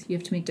choices. You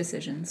have to make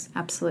decisions.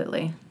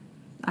 Absolutely.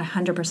 I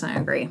 100%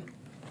 agree.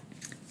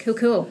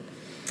 Cool.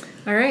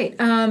 All right.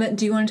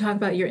 Do you want to talk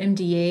about your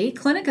MDA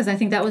clinic? Because I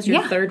think that was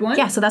your third one.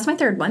 Yeah, so that's my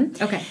third one.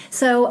 Okay.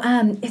 So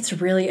it's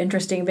really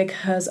interesting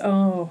because,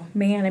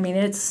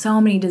 it's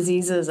so many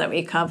diseases that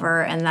we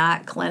cover in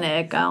that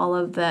clinic,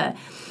 all the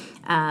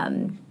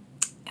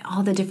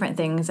different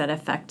things that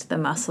affect the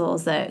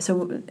muscles.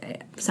 So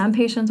some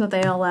patients with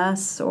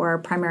ALS or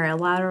primary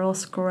lateral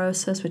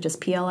sclerosis, which is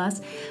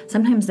PLS,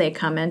 sometimes they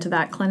come into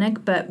that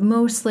clinic, but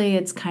mostly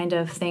it's kind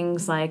of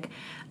things like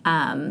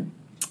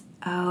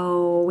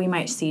we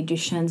might see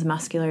Duchenne's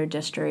muscular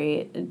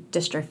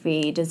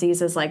dystrophy,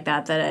 diseases like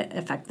that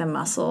affect the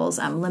muscles,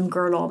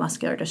 limb-girdle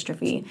muscular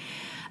dystrophy,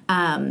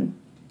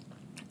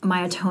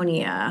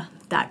 myotonia,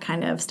 that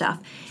kind of stuff.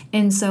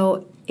 And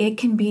so it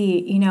can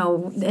be,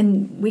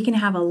 and we can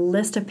have a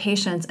list of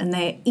patients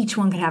and each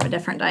one could have a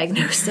different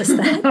diagnosis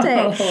that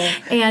day.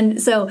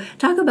 And so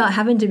talk about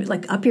having to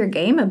like up your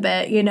game a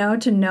bit,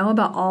 to know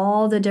about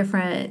all the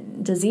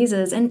different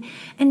diseases. And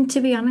to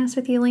be honest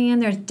with you, Leanne,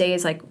 there's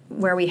days like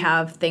where we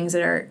have things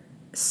that are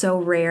so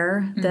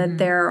rare that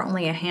there are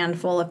only a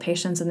handful of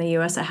patients in the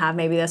U.S. that have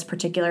maybe this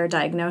particular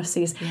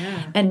diagnosis.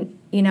 Yeah. And,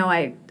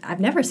 I've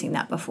never seen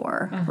that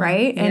before,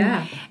 right?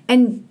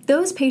 And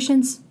those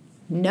patients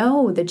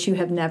know that you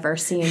have never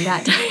seen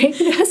that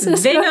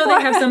diagnosis They before. know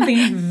they have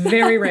something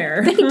very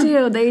rare.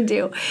 They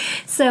do.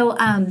 So,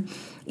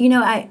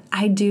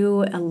 I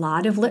do a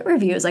lot of lit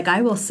reviews. Like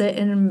I will sit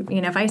and,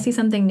 if I see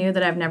something new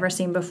that I've never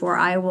seen before,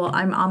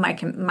 I'm on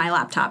my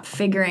laptop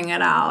figuring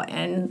it out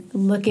and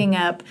looking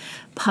up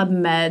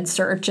PubMed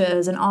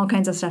searches and all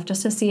kinds of stuff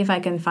just to see if I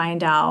can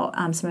find out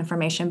some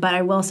information. But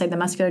I will say the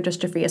Muscular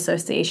Dystrophy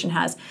Association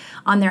has,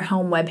 on their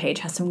home webpage,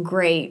 has some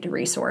great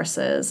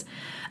resources.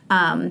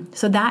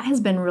 So that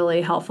has been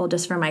really helpful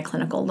just for my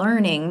clinical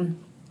learning.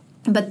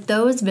 But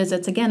those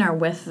visits, again, are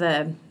with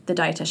the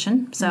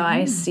dietitian. So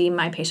I see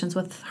my patients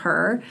with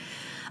her.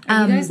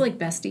 Are you guys like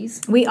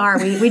besties? We are.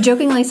 We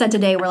jokingly said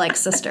today we're like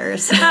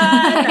sisters.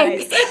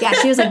 Nice. Yeah,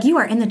 she was like, you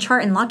are in the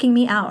chart and locking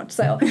me out.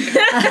 So,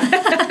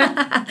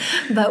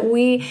 but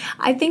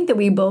I think that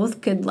we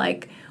both could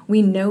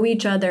we know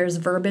each other's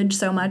verbiage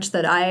so much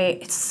that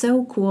it's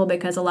so cool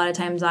because a lot of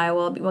times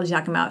we'll be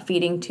talking about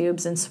feeding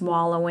tubes and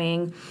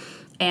swallowing.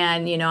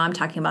 And, I'm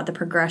talking about the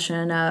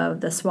progression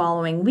of the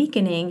swallowing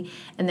weakening,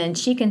 and then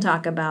she can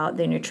talk about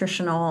the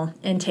nutritional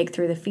intake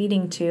through the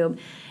feeding tube.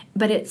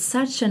 But it's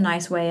such a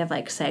nice way of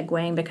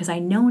segueing because I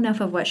know enough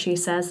of what she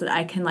says that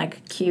I can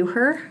cue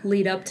her.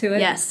 Lead up to it?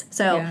 Yes.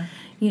 So,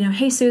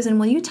 hey, Susan,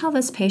 will you tell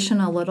this patient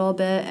a little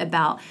bit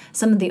about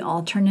some of the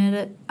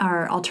alternatives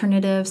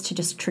to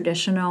just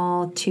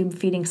traditional tube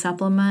feeding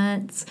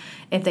supplements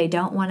if they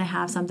don't want to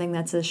have something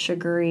that's as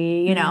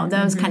sugary,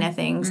 those kind of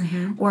things.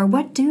 Or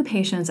what do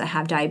patients that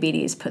have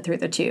diabetes put through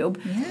the tube?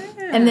 Yeah.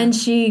 And then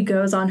she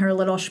goes on her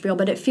little spiel,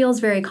 but it feels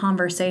very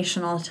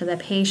conversational to the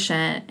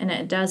patient and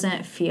it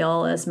doesn't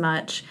feel as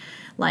much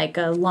like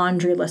a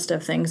laundry list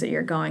of things that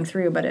you're going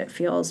through, but it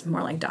feels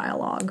more like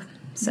dialogue.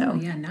 So,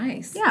 yeah,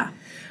 nice. Yeah.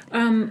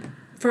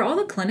 For all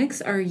the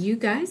clinics, are you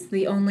guys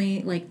the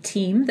only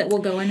team that will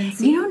go in and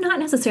see? Not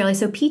necessarily.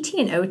 So PT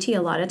and OT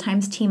a lot of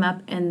times team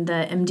up in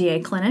the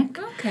MDA clinic.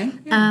 Okay.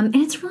 Yeah. And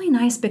it's really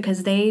nice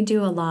because they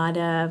do a lot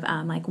of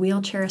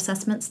wheelchair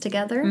assessments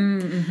together.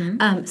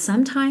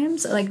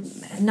 Sometimes,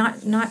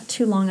 not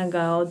too long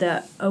ago,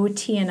 the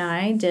OT and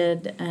I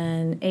did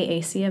an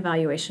AAC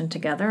evaluation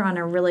together on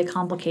a really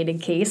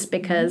complicated case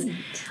because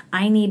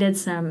I needed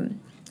some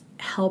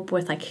help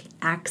with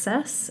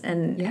access,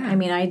 and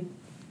I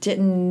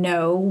didn't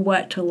know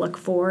what to look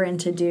for and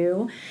to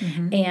do.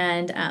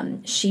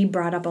 And she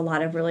brought up a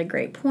lot of really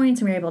great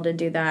points, and we were able to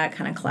do that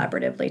kind of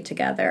collaboratively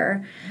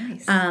together.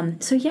 Nice.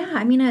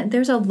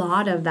 There's a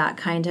lot of that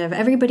kind of,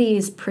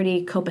 everybody's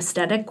pretty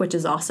copacetic, which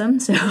is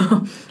awesome.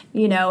 So,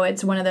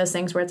 it's one of those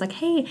things where it's like,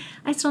 hey,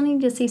 I still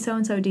need to see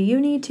so-and-so. Do you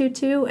need to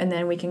too? And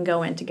then we can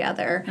go in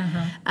together,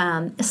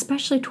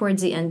 especially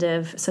towards the end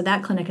so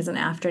that clinic is an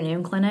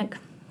afternoon clinic.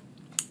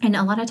 And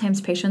a lot of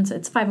times patients,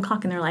 it's 5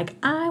 o'clock and they're like,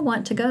 I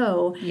want to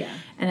go. Yeah.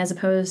 And as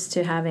opposed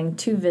to having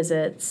 2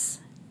 visits,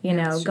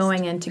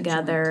 going in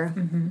together,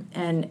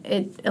 and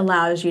it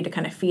allows you to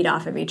kind of feed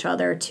off of each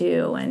other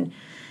too and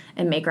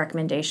make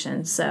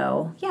recommendations.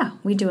 So, yeah,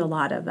 we do a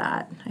lot of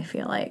that, I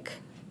feel like.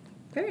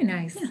 Very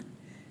nice.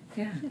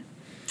 Yeah.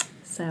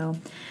 So,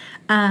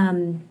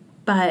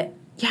 but,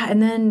 yeah,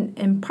 and then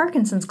in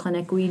Parkinson's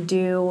clinic, we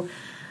do,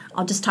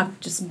 I'll just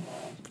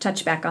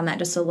touch back on that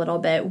just a little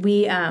bit.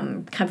 We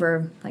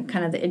cover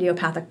kind of the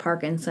idiopathic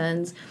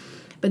Parkinson's,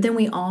 but then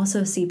we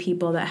also see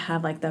people that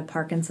have the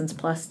Parkinson's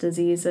plus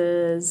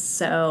diseases.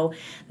 So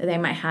they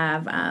might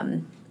have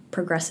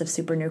progressive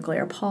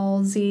supranuclear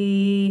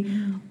palsy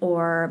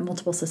or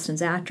multiple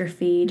systems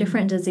atrophy,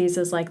 different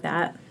diseases like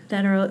that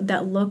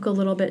look a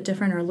little bit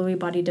different, or Lewy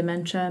body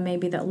dementia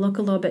maybe that look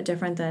a little bit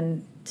different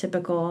than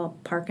typical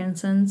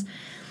Parkinson's.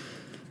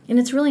 And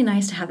it's really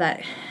nice to have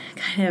that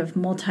kind of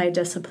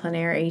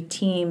multidisciplinary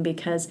team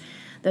because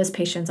those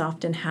patients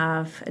often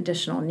have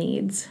additional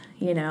needs,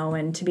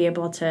 and to be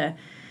able to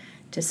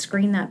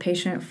screen that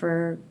patient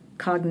for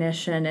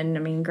cognition.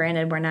 And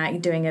granted, we're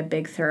not doing a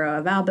big thorough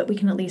eval, but we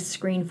can at least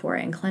screen for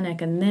it in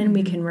clinic, and then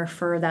we can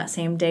refer that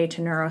same day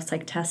to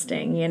neuropsych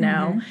testing,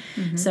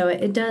 So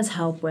it does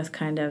help with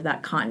kind of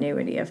that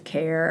continuity of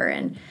care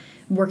and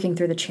working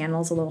through the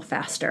channels a little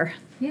faster.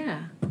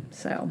 Yeah.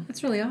 So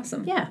that's really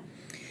awesome. Yeah.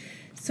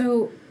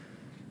 So,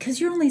 because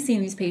you're only seeing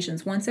these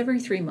patients once every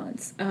 3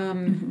 months,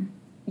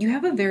 you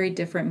have a very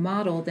different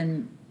model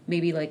than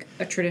maybe like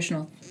a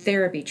traditional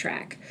therapy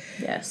track.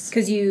 Yes.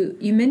 Because you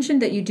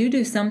mentioned that you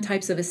do some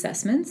types of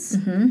assessments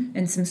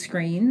and some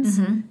screens,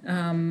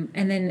 and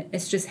then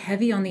it's just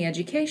heavy on the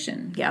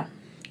education. Yeah.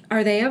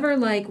 Are they ever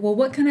like, well,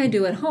 what can I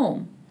do at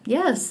home?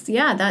 Yes,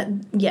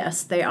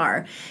 yes, they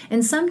are.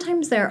 And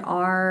sometimes there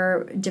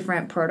are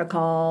different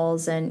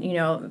protocols. And,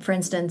 for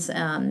instance,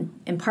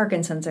 in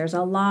Parkinson's, there's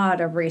a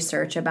lot of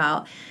research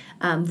about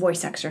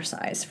voice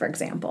exercise, for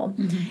example.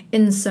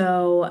 And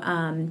so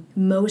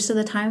most of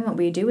the time what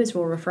we do is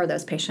we'll refer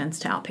those patients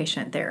to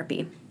outpatient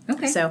therapy.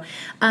 Okay. So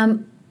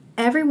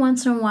every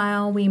once in a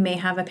while we may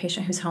have a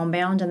patient who's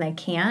homebound and they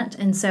can't.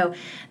 And so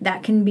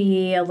that can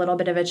be a little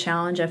bit of a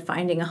challenge of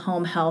finding a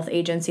home health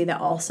agency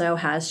that also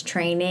has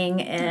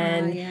training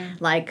in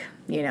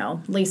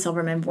Lee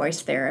Silverman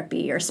voice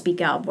therapy or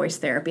Speak Out voice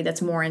therapy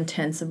that's more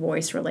intensive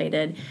voice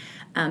related.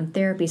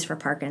 Therapies for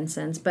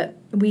Parkinson's, but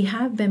we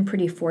have been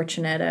pretty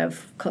fortunate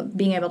of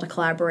being able to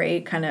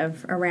collaborate kind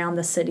of around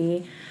the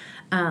city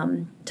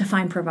to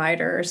find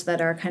providers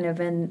that are kind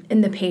of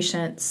in the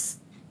patient's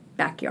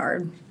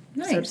backyard,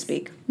 so to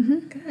speak.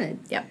 Good.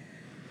 Yep.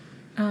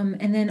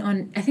 And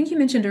then I think you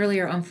mentioned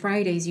earlier on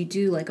Fridays you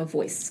do like a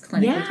voice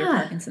clinic with your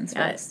Parkinson's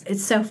folks.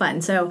 It's so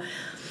fun. So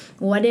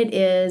what it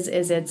is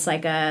it's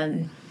like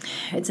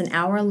it's an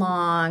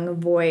hour-long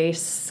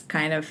voice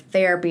kind of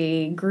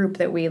therapy group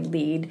that we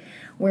lead,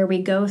 where we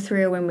go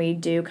through and we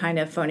do kind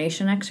of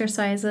phonation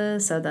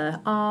exercises, so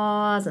the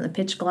ahs and the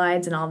pitch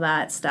glides and all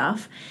that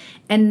stuff.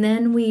 And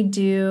then we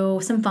do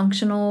some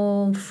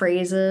functional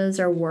phrases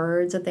or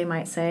words that they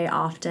might say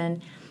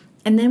often.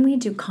 And then we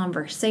do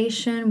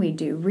conversation, we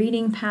do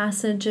reading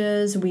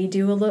passages, we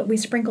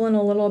sprinkle in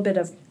a little bit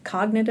of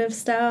cognitive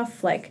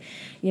stuff, like,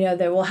 that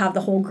we'll have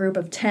the whole group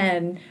of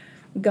 10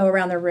 go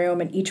around the room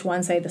and each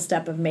one say the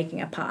step of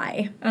making a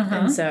pie.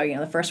 And so,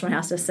 the first one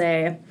has to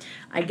say,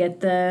 I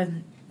get the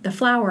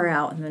flour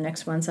out, and the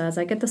next one says,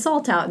 I get the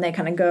salt out, and they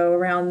kind of go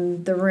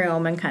around the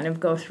room and kind of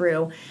go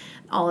through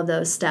all of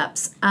those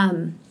steps.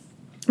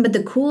 But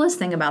the coolest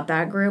thing about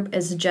that group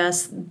is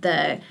just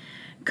the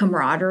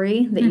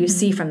camaraderie that you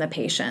see from the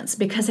patients,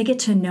 because they get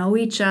to know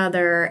each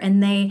other,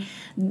 and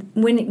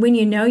when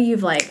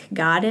you've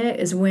got it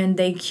is when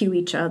they cue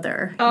each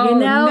other.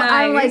 Nice.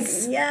 I'm like,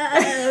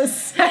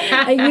 yes.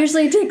 It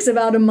usually takes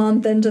about a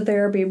month into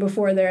therapy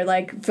before they're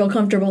feel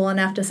comfortable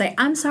enough to say,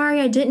 I'm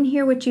sorry, I didn't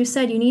hear what you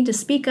said, you need to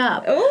speak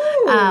up.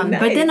 Nice.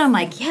 But then I'm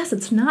like, yes,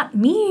 it's not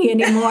me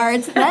anymore,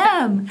 it's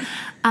them.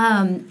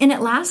 And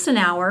it lasts an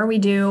hour. We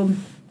do,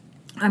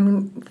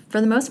 for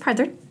the most part,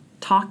 they're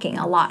talking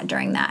a lot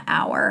during that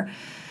hour.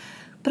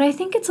 But I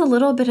think it's a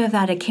little bit of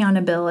that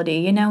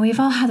accountability. We've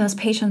all had those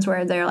patients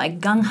where they're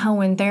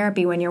gung-ho in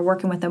therapy when you're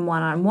working with them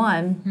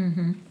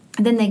one-on-one.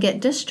 And then they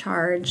get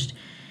discharged,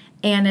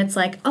 and it's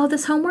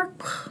this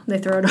homework, they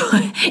throw it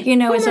away.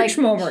 It's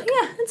homework.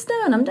 Yeah, it's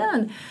done, I'm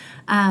done.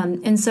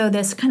 And so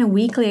this kind of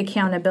weekly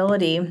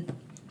accountability,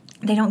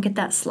 they don't get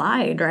that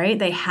slide, right?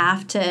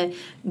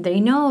 They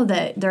know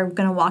that they're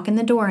going to walk in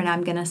the door and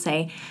I'm going to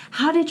say,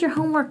 how did your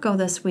homework go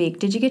this week?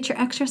 Did you get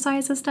your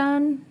exercises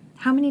done?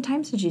 How many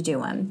times did you do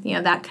them?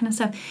 That kind of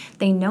stuff.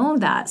 They know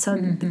that, so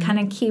it kind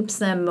of keeps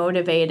them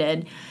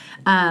motivated.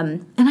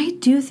 And I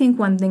do think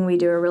one thing we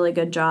do a really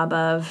good job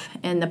of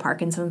in the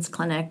Parkinson's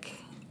clinic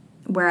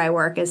where I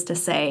work is to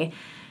say,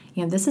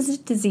 this is a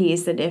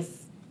disease that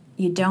if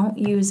you don't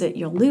use it,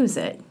 you'll lose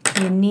it.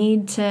 You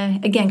need to,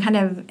 again, kind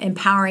of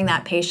empowering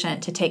that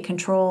patient to take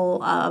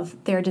control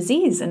of their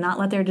disease and not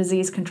let their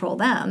disease control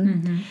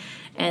them.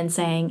 And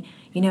saying,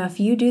 if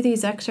you do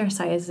these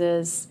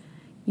exercises,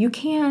 you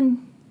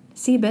can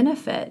see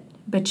benefit,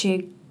 but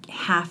you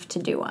have to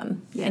do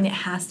them. Yeah. And it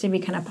has to be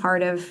kind of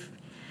part of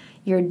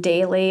your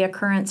daily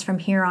occurrence from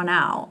here on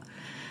out.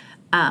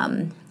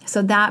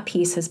 So that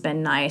piece has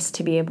been nice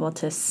to be able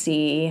to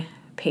see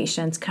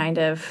patients kind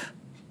of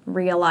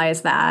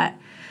realize that.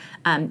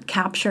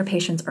 Capture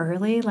patients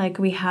early. I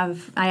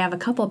have a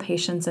couple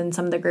patients in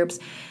some of the groups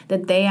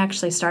that they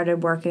actually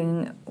started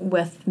working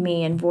with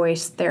me in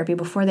voice therapy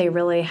before they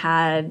really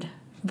had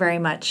very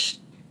much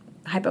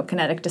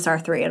hypokinetic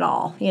dysarthria at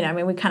all.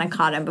 We kind of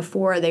caught them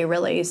before they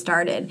really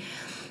started.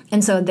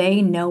 And so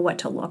they know what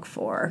to look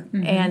for.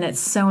 And it's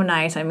so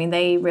nice.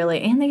 They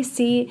really, and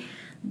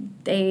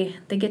they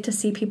get to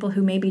see people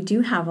who maybe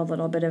do have a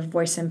little bit of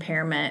voice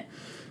impairment,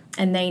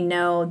 and they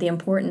know the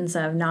importance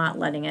of not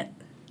letting it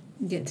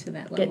get to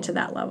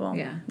that level.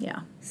 Yeah.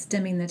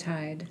 Stemming the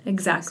tide.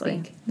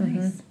 Exactly. So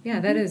nice. Yeah,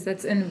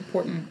 that's an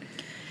important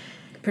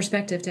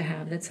perspective to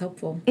have. That's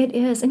helpful. It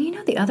is. And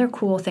the other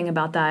cool thing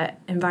about that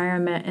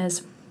environment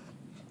is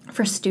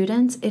for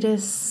students, it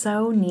is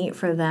so neat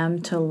for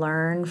them to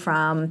learn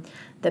from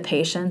the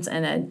patients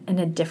in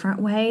a different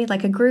way.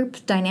 A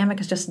group dynamic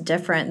is just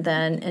different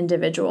than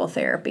individual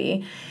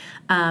therapy.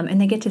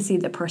 And they get to see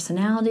the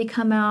personality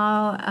come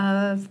out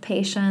of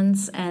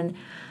patients, and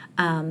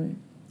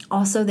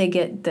Also, they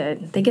get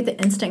the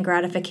instant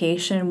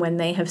gratification when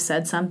they have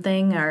said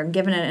something or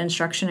given an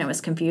instruction it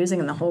was confusing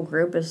and the whole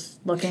group is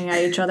looking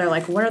at each other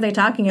like, what are they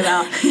talking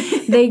about?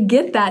 They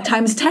get that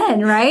times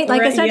 10, right?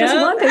 Like, it's not just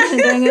one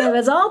patient doing it,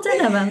 it's all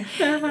 10 of them.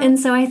 Uh-huh. And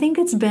so I think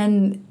it's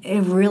been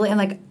really,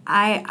 like,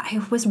 I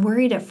was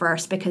worried at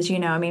first because,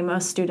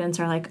 most students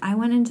are like, I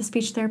went into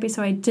speech therapy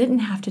so I didn't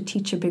have to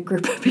teach a big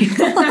group of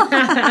people.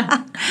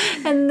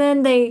 And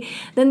then they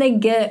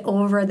get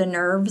over the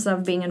nerves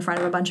of being in front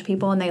of a bunch of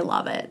people and they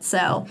love it.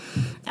 So,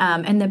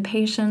 and the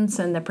patients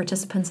and the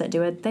participants that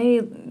do it,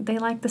 they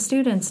like the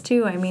students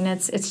too.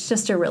 It's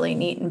just a really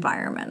neat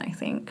environment, I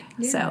think.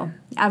 Yeah. So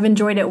I've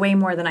enjoyed it way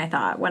more than I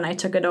thought when I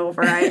took it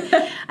over.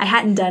 I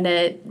hadn't done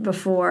it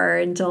before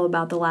until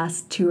about the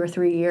last 2 or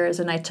 3 years,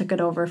 and I took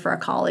it over for a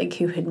colleague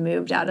who had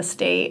moved out of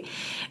state.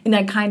 And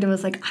I kind of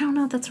was like, I don't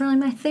know if that's really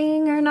my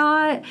thing or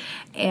not.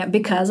 And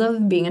because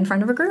of being in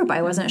front of a group,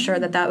 I wasn't sure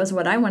that was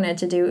what I wanted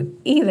to do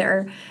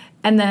either.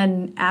 And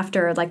then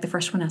after, like, the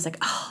first one, I was like,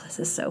 oh, this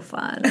is so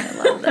fun. I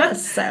love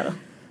this. So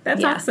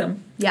that's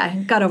awesome. Yeah,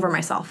 I got over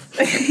myself.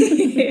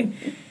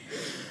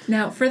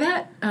 Now, for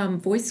that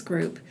voice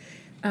group,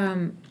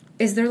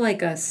 is there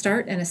like a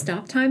start and a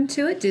stop time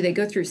to it? Do they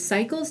go through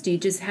cycles? Do you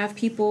just have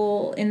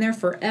people in there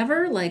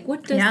forever? Like,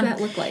 what does that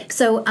look like?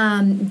 So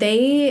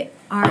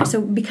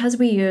because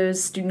we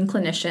use student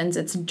clinicians,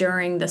 it's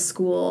during the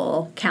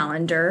school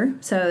calendar.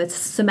 So it's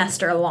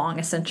semester long,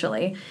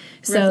 essentially.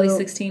 Roughly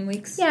 16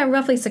 weeks? Yeah,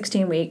 roughly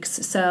 16 weeks.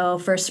 So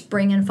for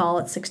spring and fall,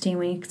 it's 16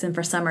 weeks, and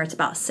for summer, it's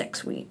about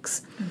 6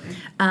 weeks.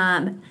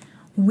 Okay.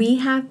 We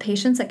have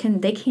patients that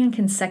can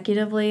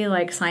consecutively,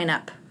 like, sign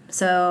up.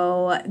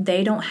 So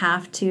they don't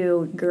have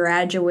to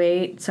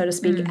graduate, so to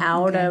speak,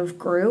 out of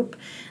group.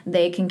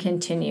 They can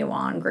continue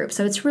on group.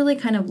 So it's really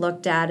kind of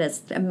looked at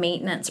as a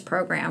maintenance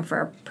program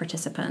for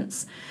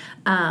participants.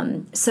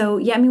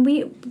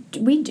 We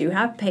do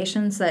have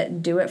patients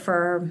that do it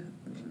for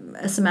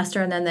a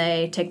semester and then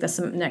they take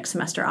the next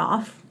semester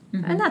off,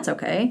 and that's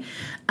okay.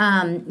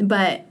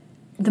 But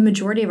the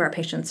majority of our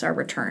patients are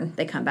return.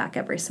 They come back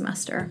every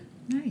semester.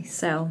 Nice.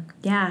 So,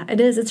 yeah, it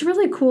is. It's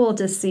really cool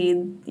to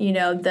see,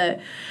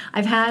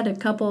 I've had a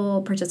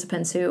couple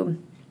participants who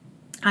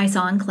I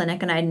saw in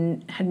clinic and I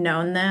had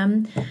known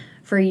them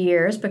for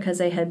years because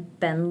they had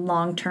been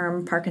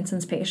long-term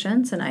Parkinson's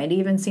patients, and I had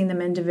even seen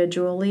them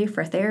individually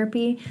for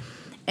therapy.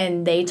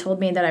 And they told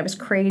me that I was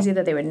crazy,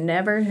 that I would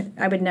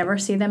never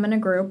see them in a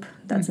group.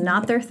 That's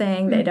not their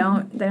thing. They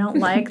don't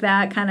like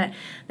that kind of,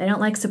 they don't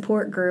like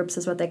support groups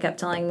is what they kept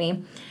telling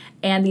me.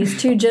 And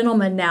these two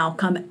gentlemen now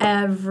come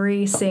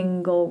every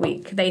single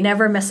week. They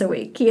never miss a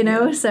week,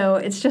 So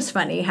it's just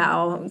funny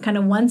how kind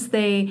of once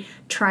they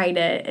tried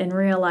it and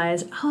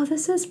realized, oh,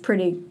 this is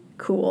pretty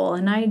cool.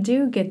 And I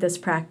do get this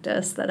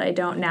practice that I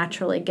don't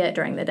naturally get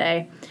during the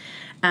day.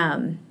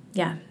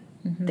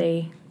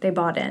 They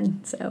bought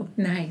in. So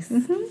nice.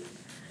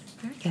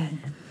 Very good.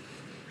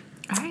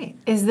 All right.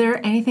 Is there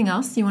anything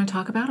else you want to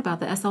talk about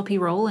the SLP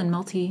role in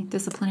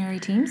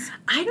multidisciplinary teams?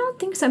 I don't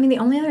think so. The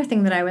only other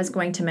thing that I was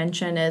going to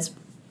mention is,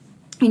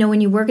 when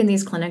you work in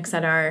these clinics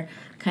that are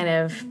kind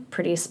of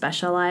pretty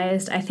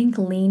specialized, I think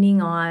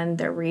leaning on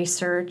the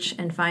research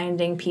and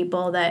finding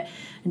people that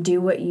do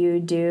what you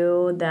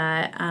do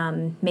that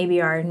maybe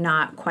are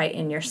not quite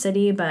in your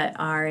city but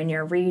are in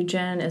your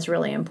region is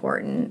really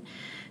important.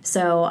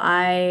 So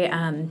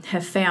I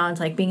have found,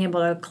 like, being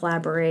able to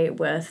collaborate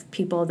with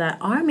people that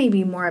are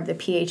maybe more of the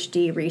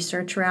PhD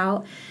research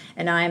route,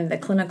 and I'm the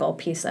clinical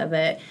piece of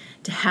it,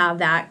 to have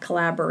that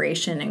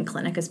collaboration in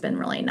clinic has been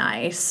really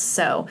nice.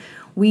 So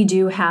we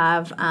do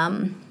have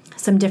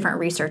some different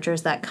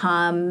researchers that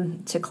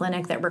come to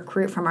clinic that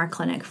recruit from our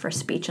clinic for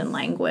speech and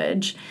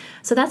language.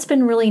 So that's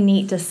been really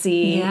neat to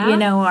see,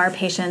 our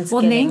patients.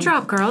 Well, name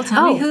drop, girl.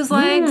 Tell me who's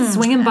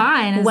swinging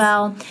by.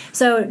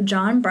 So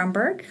John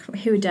Brumberg,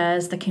 who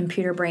does the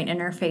computer-brain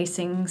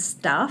interfacing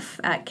stuff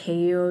at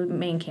KU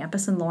main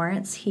campus in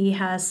Lawrence, he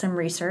has some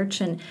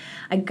research, and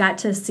I got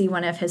to see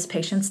one of his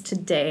patients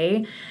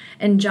today.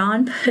 And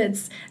John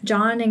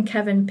and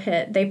Kevin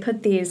Pitt, they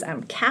put these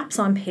caps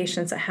on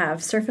patients that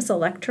have surface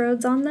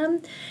electrodes on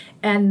them.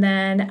 And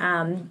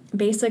then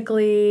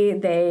basically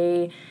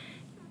they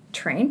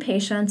train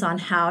patients on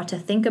how to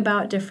think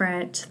about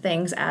different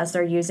things as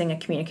they're using a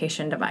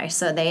communication device.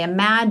 So they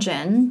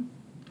imagine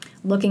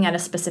looking at a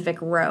specific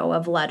row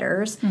of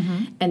letters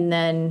and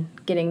then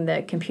getting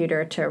the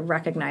computer to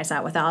recognize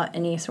that without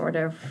any sort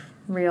of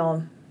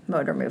real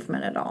motor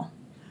movement at all.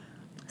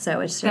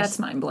 So it's just, that's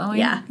mind blowing.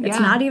 Yeah, it's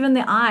not even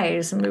the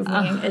eyes moving.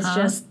 It's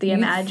just the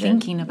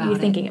thinking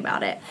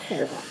about it.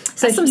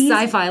 So that's some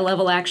sci-fi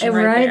level action,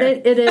 right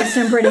there. It is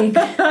some pretty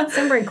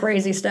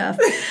crazy stuff.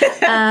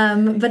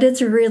 But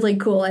it's really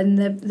cool,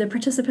 and the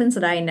participants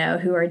that I know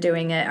who are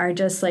doing it are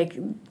just like,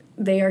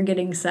 they are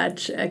getting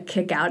such a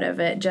kick out of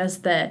it.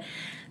 Just the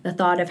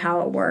thought of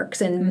how it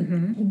works,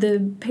 and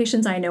the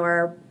patients I know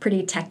are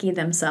pretty techie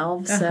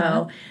themselves,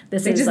 so they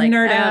just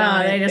nerd out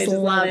on it. They just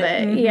love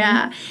it.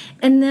 Yeah.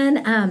 And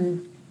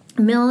then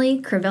Millie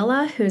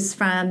Crivilla, who's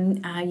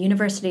from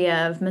University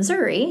of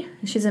Missouri.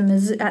 She's at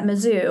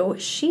Mizzou.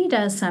 She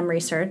does some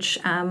research,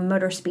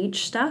 motor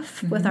speech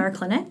stuff with our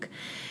clinic.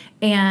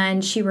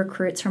 And she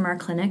recruits from our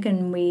clinic,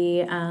 and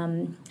we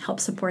help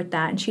support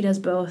that. And she does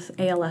both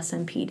ALS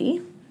and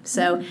PD.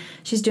 So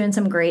she's doing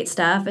some great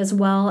stuff, as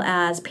well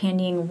as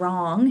Pan-Ying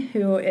Rong,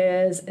 who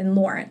is in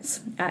Lawrence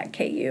at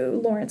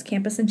KU, Lawrence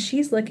campus. And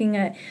she's looking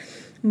at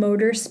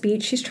motor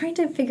speech. She's trying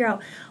to figure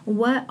out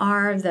what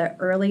are the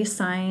early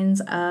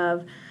signs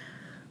of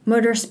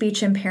motor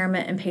speech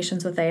impairment in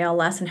patients with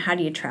ALS, and how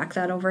do you track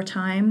that over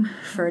time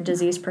for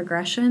disease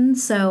progression.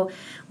 So,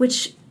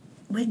 which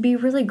would be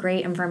really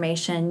great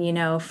information,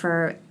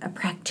 for a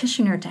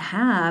practitioner to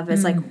have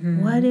is like,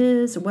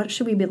 what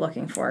should we be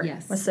looking for?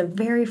 Yes. What's the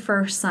very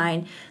first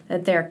sign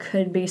that there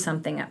could be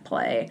something at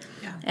play,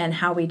 and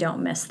how we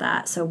don't miss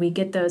that. So we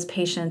get those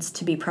patients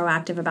to be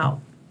proactive about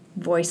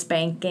voice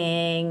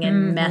banking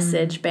and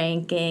message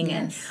banking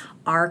and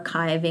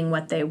archiving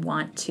what they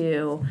want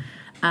to.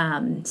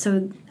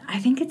 So I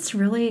think it's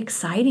really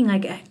exciting.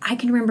 Like, I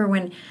can remember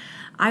when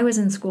I was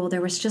in school,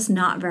 there was just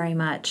not very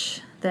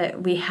much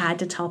that we had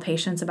to tell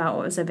patients about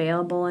what was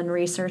available in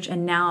research.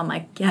 And now I'm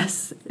like,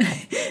 yes,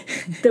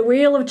 the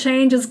wheel of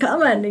change is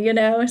coming,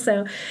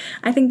 So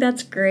I think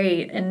that's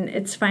great. And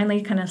it's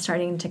finally kind of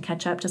starting to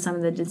catch up to some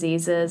of the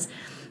diseases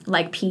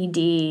like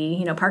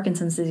PD,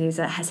 Parkinson's disease,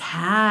 that has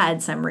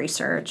had some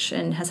research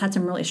and has had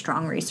some really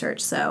strong research.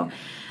 So,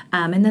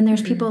 and then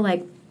there's people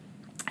like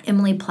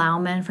Emily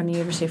Plowman from the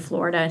University of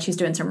Florida, and she's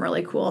doing some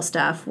really cool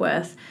stuff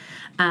with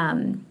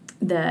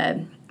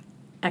the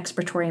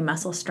expiratory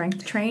muscle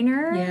strength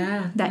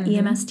trainer, that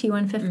EMS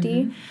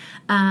T150.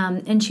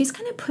 And she's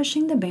kind of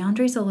pushing the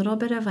boundaries a little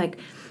bit of like,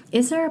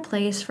 is there a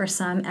place for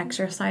some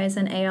exercise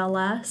in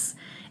ALS?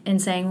 And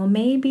saying, well,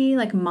 maybe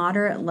like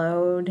moderate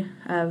load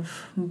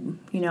of,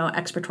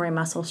 expiratory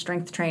muscle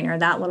strength trainer,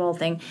 that little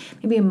thing,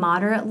 maybe a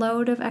moderate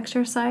load of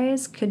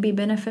exercise could be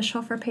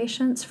beneficial for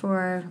patients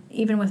for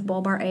even with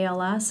bulbar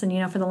ALS.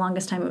 And, for the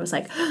longest time it was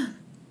like,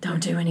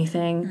 don't do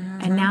anything.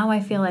 And now I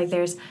feel like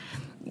there's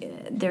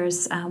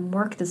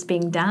work that's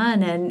being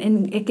done,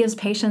 and it gives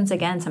patients,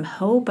 again, some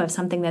hope of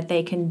something that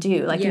they can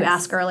do. Like you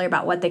asked earlier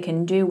about what they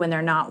can do when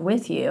they're not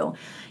with you.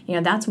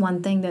 That's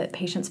one thing that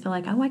patients feel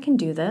like, oh, I can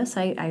do this.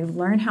 I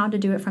learned how to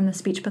do it from the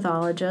speech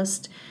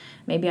pathologist.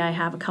 Maybe I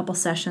have a couple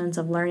sessions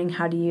of learning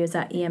how to use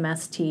that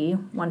EMST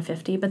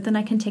 150, but then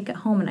I can take it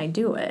home and I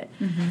do it.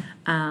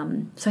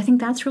 So I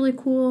think that's really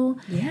cool.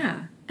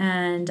 Yeah.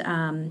 And,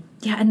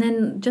 and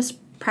then just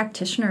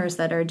practitioners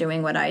that are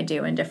doing what I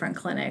do in different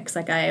clinics.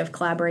 Like, I have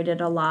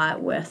collaborated a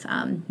lot with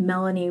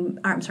Mallory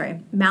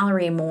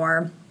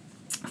Moore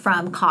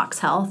from Cox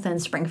Health in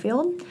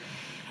Springfield.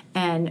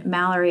 And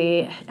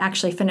Mallory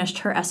actually finished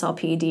her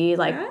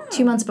SLPD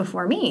 2 months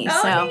before me.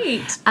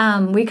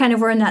 We kind of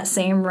were in that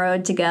same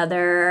road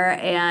together,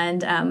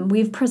 and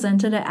we've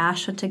presented at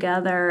ASHA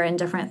together and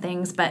different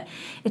things. But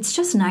it's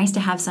just nice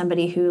to have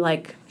somebody who,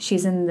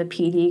 she's in the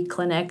PD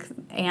clinic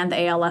and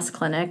the ALS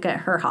clinic at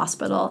her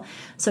hospital.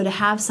 So to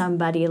have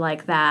somebody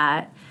like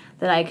that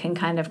I can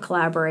kind of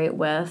collaborate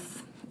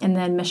with. And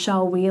then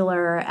Michelle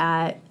Wheeler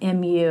at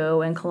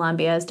MU in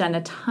Columbia has done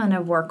a ton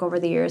of work over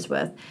the years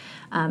with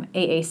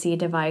AAC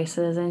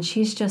devices, and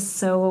she's just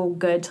so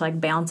good to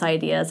bounce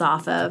ideas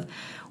off of.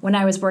 When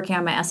I was working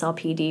on my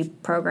SLPD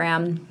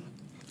program,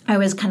 I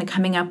was kind of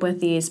coming up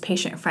with these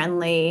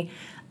patient-friendly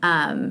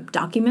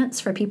documents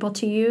for people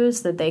to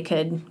use that they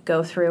could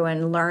go through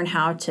and learn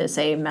how to,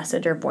 say,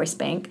 message or voice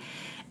bank.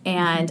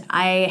 And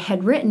I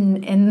had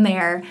written in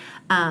there,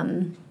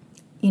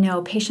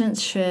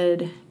 patients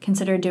should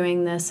consider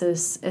doing this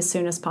as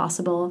soon as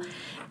possible.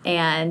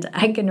 And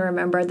I can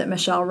remember that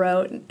Michelle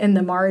wrote in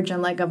the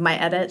margin, of my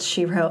edits,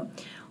 she wrote,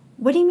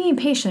 "What do you mean,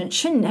 patient?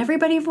 Shouldn't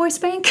everybody voice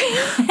bank?"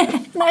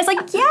 And I was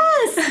like,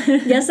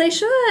 yes, they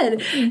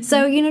should.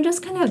 So,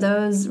 just kind of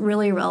those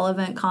really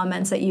relevant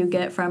comments that you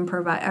get from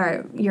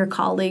your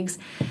colleagues.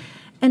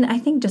 And I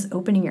think just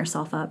opening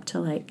yourself up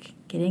to,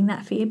 getting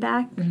that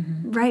feedback,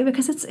 right?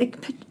 Because it's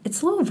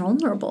a little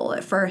vulnerable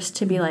at first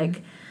to be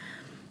like,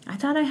 I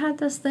thought I had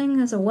this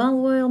thing as a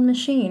well-oiled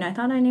machine. I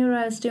thought I knew what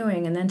I was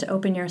doing. And then to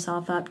open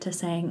yourself up to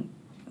saying,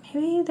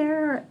 maybe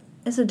there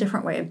is a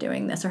different way of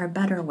doing this or a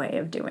better way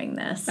of doing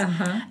this.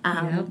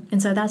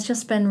 And so that's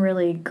just been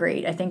really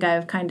great. I think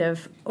I've kind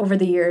of, over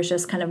the years,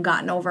 just kind of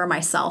gotten over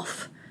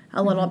myself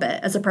a little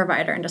bit as a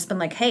provider and just been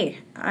like, hey,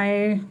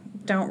 I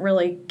don't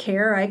really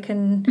care. I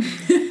can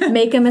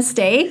make a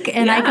mistake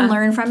and I can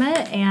learn from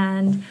it.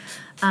 And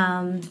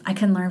I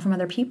can learn from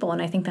other people, and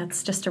I think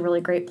that's just a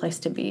really great place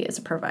to be as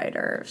a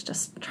provider. It's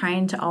just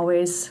trying to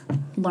always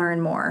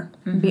learn more,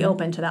 be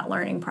open to that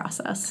learning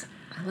process.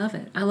 I love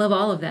it. I love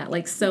all of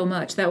that, so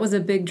much. That was a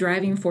big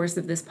driving force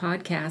of this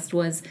podcast,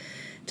 was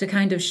to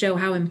kind of show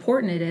how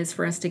important it is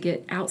for us to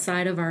get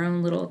outside of our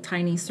own little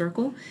tiny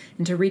circle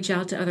and to reach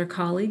out to other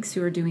colleagues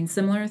who are doing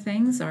similar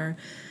things or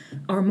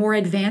more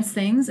advanced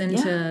things, and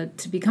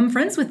to become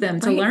friends with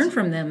them, to learn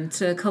from them,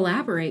 to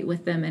collaborate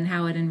with them, and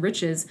how it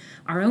enriches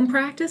our own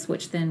practice,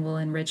 which then will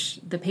enrich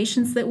the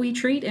patients that we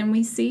treat and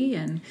we see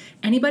and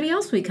anybody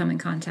else we come in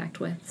contact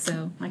with.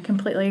 So I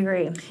completely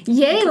agree.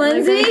 Yay,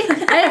 Lindsey!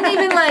 I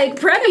didn't even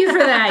prep you for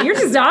that. You're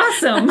just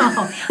awesome.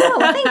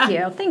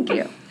 Well, thank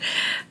you.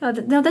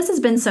 No, this has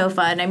been so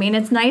fun. I mean,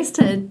 it's nice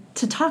to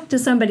talk to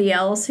somebody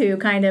else who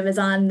kind of is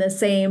on the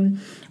same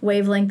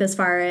wavelength as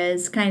far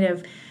as kind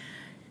of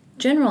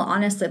general,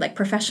 honestly,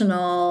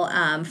 professional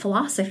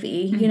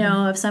philosophy,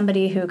 of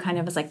somebody who kind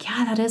of is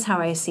yeah, that is how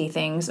I see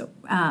things.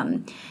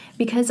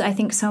 Because I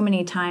think so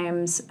many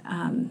times,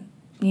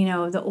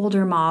 the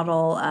older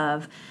model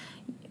of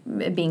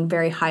being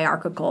very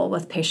hierarchical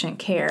with patient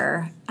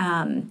care,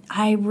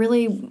 I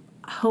really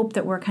hope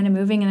that we're kind of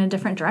moving in a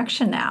different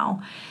direction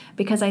now.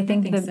 Because I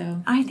think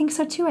so. I think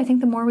so too. I think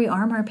the more we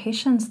arm our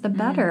patients, the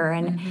better.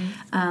 And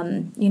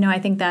I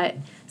think that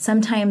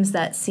sometimes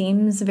that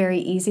seems very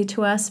easy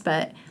to us,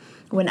 but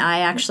when I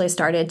actually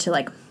started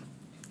to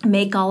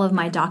make all of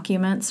my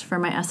documents for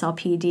my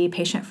SLPD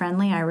patient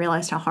friendly, I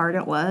realized how hard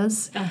it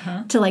was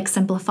to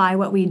simplify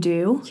what we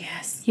do.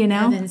 Yes.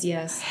 Heavens,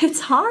 yes. It's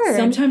hard.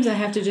 Sometimes I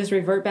have to just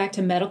revert back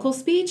to medical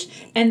speech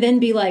and then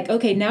be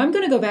okay, now I'm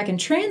going to go back and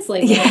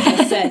translate what I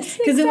just said.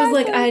 Because it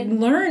was I'd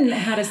learned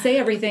how to say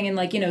everything in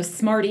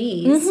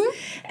Smartese.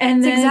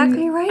 And then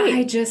exactly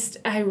right.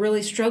 I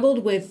really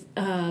struggled with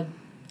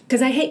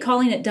because I hate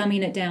calling it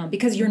dumbing it down,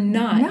 because you're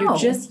not. No. You're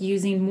just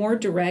using more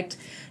direct,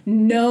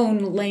 known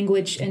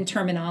language and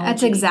terminology.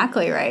 That's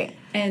exactly right.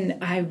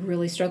 And I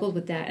really struggled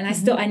with that. And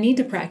I need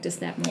to practice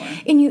that more.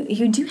 And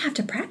you do have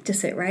to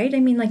practice it, right? I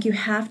mean, you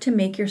have to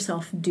make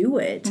yourself do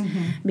it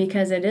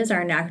because it is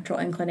our natural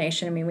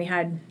inclination. I mean, we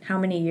had how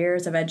many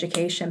years of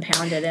education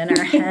pounded in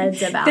our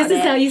heads about This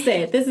is how you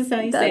say it. This is how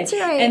you say it. That's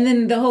right. And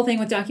then the whole thing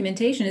with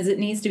documentation is it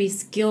needs to be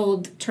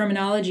skilled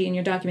terminology in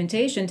your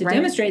documentation to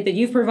demonstrate that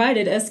you've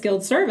provided a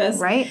skilled service.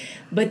 Right.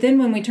 But then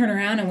when we turn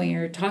around and we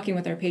are talking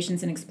with our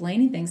patients and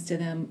explaining things to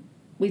them,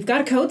 we've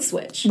got a code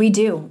switch. We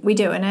do.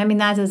 And I mean,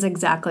 that is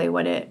exactly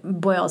what it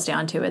boils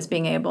down to, is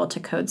being able to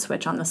code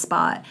switch on the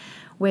spot,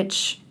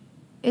 which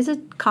is a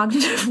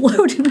cognitive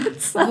load in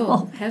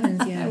itself. Oh,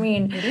 heavens, yeah. I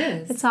mean, it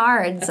is. It's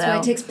hard. That's why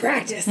it takes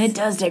practice. It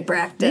does take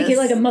practice. Make it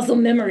like a muscle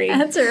memory.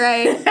 That's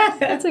right.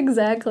 That's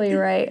exactly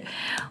right.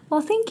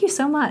 Well, thank you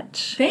so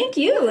much. Thank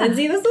you,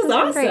 Lindsey. This was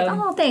awesome. Great.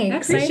 Oh,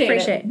 thanks. I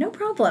appreciate it. No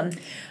problem.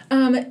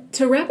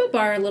 To wrap up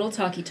our little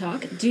talky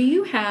talk, do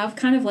you have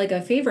kind of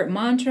a favorite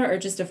mantra or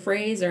just a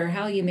phrase, or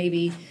how you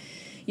maybe,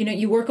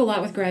 you work a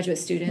lot with graduate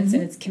students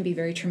and it can be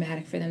very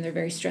traumatic for them. They're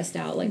very stressed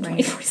out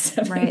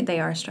 24/7. Right, they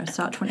are stressed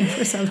out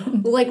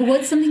 24/7.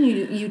 What's something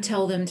you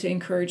tell them to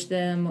encourage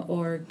them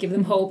or give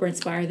them hope or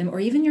inspire them, or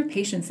even your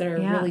patients that are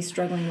really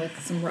struggling with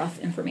some rough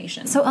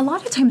information? So a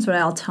lot of times what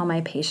I'll tell my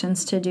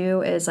patients to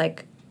do is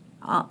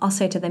I'll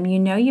say to them,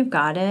 you've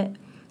got it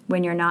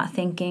when you're not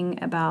thinking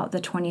about the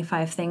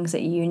 25 things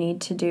that you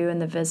need to do in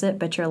the visit,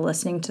 but you're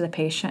listening to the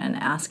patient and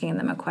asking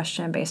them a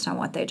question based on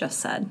what they just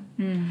said.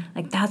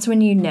 That's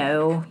when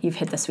you've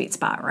hit the sweet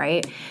spot,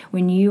 right?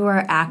 When you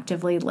are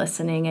actively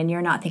listening and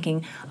you're not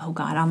thinking, oh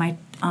God,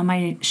 on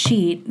my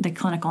sheet, the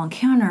clinical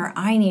encounter,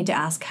 I need to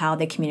ask how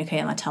they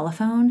communicate on the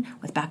telephone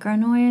with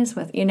background noise,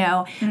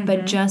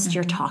 but just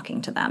you're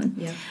talking to them.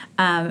 Yep.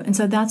 And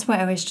so that's why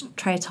I always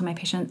try to tell my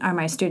patients or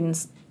my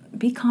students,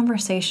 be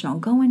conversational.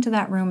 Go into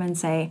that room and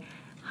say,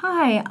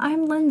 hi,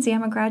 I'm Lindsey.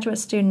 I'm a graduate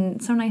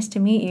student. So nice to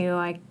meet you.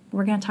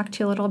 We're going to talk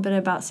to you a little bit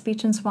about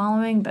speech and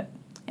swallowing, but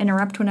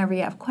interrupt whenever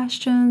you have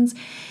questions.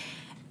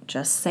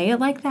 Just say it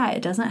like that.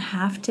 It doesn't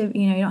have to,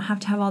 you don't have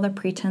to have all the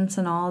pretense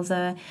and all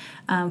the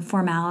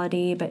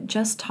formality, but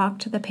just talk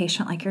to the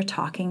patient like you're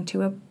talking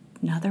to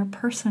another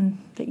person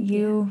that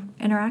you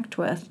interact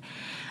with.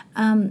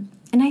 And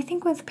I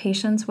think with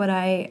patients, what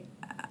I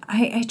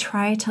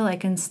try to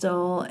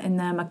instill in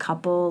them a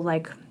couple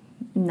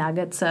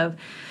nuggets of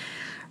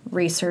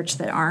research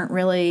that aren't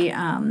really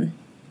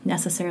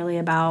necessarily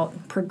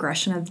about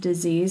progression of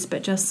disease,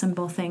 but just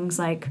simple things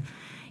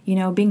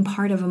being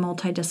part of a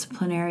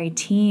multidisciplinary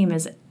team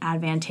is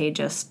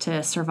advantageous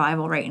to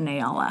survival rate in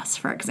ALS,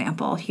 for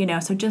example.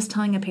 So just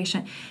telling a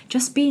patient,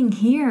 just being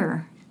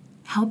here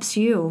helps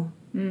you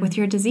with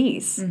your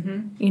disease.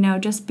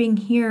 Just being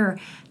here,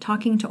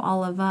 talking to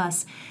all of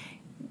us.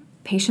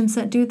 Patients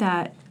that do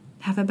that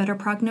have a better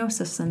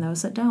prognosis than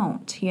those that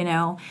don't,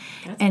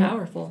 That's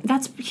powerful.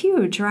 That's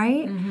huge,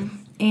 right?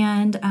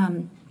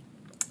 And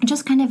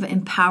just kind of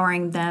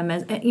empowering them,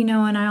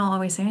 and I'll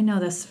always say, I know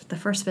the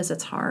first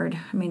visit's hard.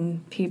 I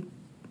mean,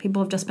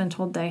 people have just been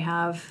told they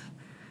have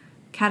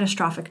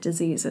catastrophic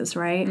diseases,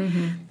 right?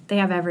 They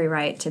have every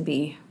right to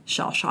be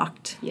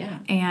shell-shocked. Yeah.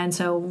 And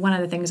so one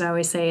of the things I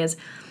always say is,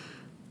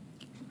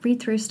 read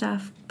through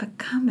stuff, but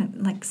come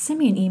and send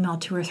me an email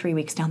 2 or 3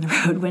 weeks down the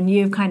road when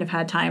you've kind of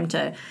had time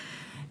to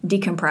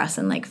decompress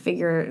and like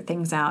figure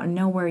things out and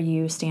know where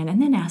you stand,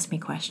 and then ask me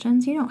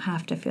questions. You don't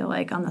have to feel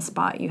like on the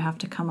spot you have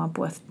to come up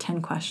with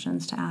 10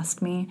 questions to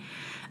ask me.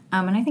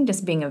 And I think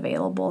just being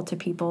available to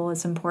people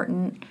is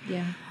important.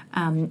 Yeah.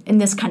 In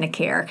this kind of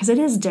care, because it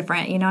is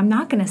different. I'm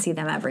not going to see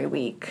them every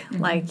week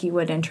like you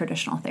would in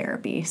traditional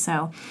therapy.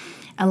 So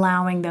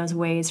allowing those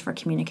ways for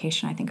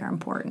communication, I think, are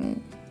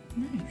important.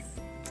 Nice.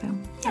 So,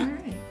 yeah. All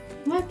right.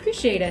 Well, I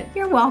appreciate it.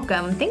 You're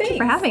welcome. Thank you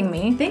for having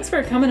me. Thanks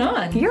for coming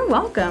on. You're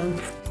welcome.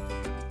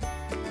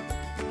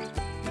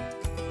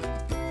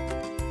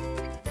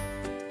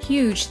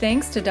 Huge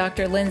thanks to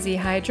Dr. Lindsey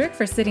Heidrick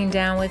for sitting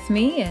down with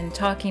me and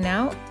talking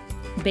out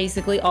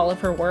basically all of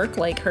her work,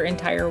 like her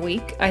entire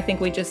week. I think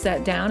we just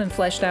sat down and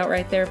fleshed out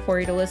right there for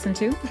you to listen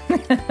to.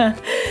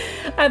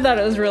 I thought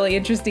it was really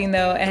interesting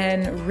though,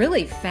 and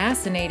really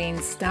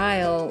fascinating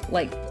style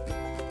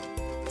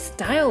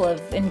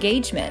of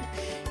engagement.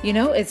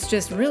 It's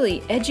just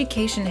really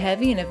education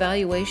heavy and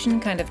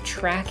evaluation, kind of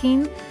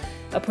tracking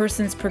a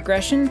person's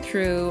progression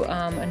through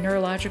a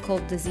neurological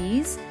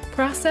disease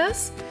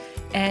process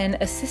and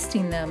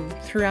assisting them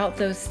throughout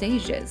those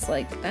stages.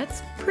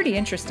 That's pretty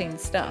interesting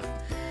stuff.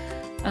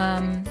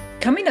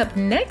 Coming up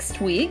next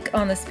week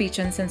on the Speech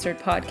Uncensored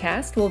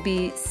podcast will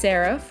be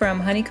Sarah from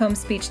Honeycomb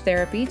Speech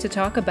Therapy to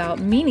talk about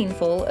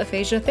meaningful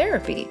aphasia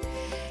therapy.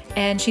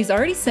 And she's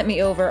already sent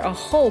me over a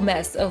whole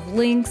mess of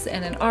links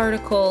and an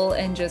article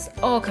and just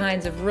all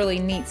kinds of really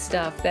neat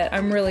stuff that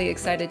I'm really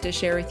excited to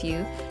share with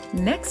you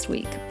next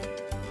week.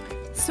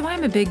 So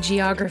I'm a big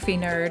geography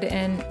nerd,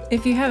 and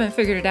if you haven't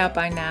figured it out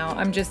by now,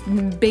 I'm just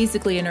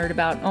basically a nerd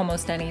about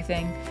almost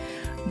anything.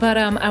 But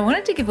I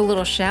wanted to give a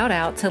little shout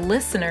out to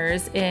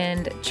listeners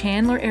in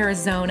Chandler,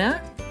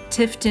 Arizona,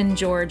 Tifton,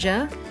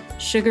 Georgia,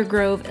 Sugar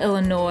Grove,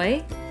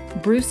 Illinois,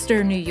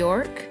 Brewster, New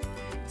York,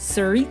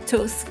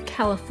 Cerritos,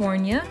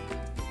 California,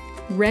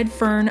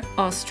 Redfern,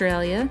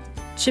 Australia,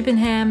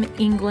 Chippenham,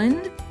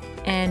 England,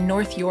 and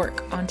North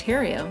York,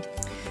 Ontario.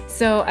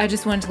 So I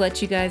just wanted to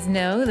let you guys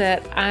know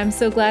that I'm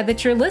so glad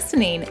that you're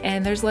listening,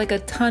 and there's like a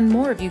ton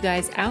more of you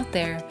guys out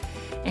there.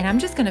 And I'm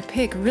just going to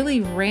pick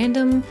really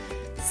random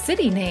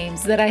city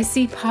names that I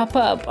see pop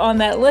up on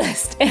that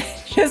list and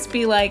just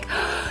be like,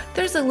 oh,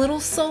 there's a little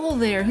soul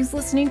there who's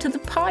listening to the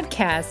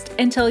podcast,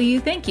 and tell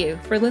you thank you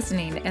for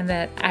listening, and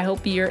that I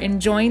hope you're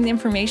enjoying the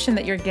information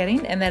that you're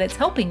getting and that it's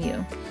helping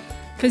you.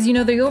 Because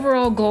the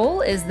overall goal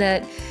is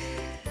that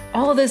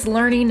all this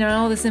learning and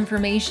all this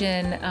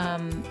information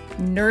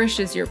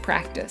nourishes your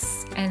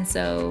practice. And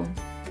so,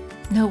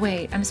 no,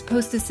 wait, I'm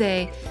supposed to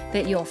say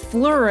that you'll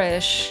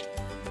flourish.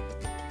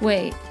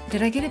 Wait,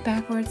 did I get it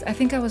backwards? I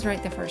think I was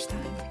right the first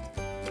time.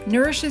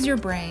 Nourishes your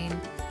brain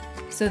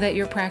so that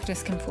your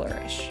practice can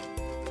flourish.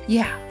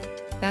 Yeah,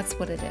 that's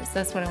what it is.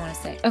 That's what I want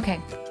to say. Okay.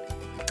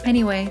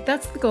 Anyway,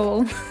 that's the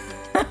goal.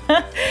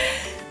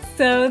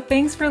 So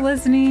thanks for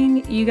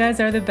listening. You guys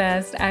are the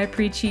best. I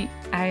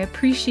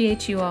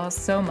appreciate you all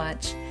so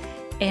much.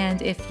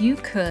 And if you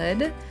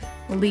could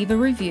leave a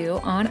review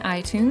on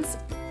iTunes,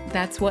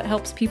 that's what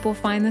helps people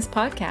find this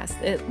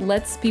podcast. It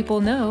lets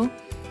people know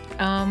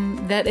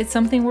that it's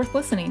something worth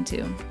listening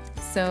to.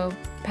 So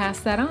pass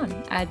that on.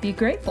 I'd be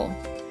grateful.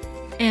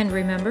 And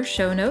remember,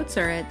 show notes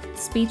are at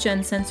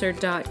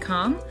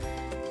speechuncensored.com.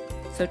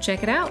 So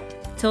check it out.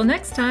 Till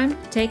next time,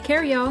 take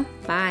care, y'all.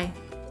 Bye.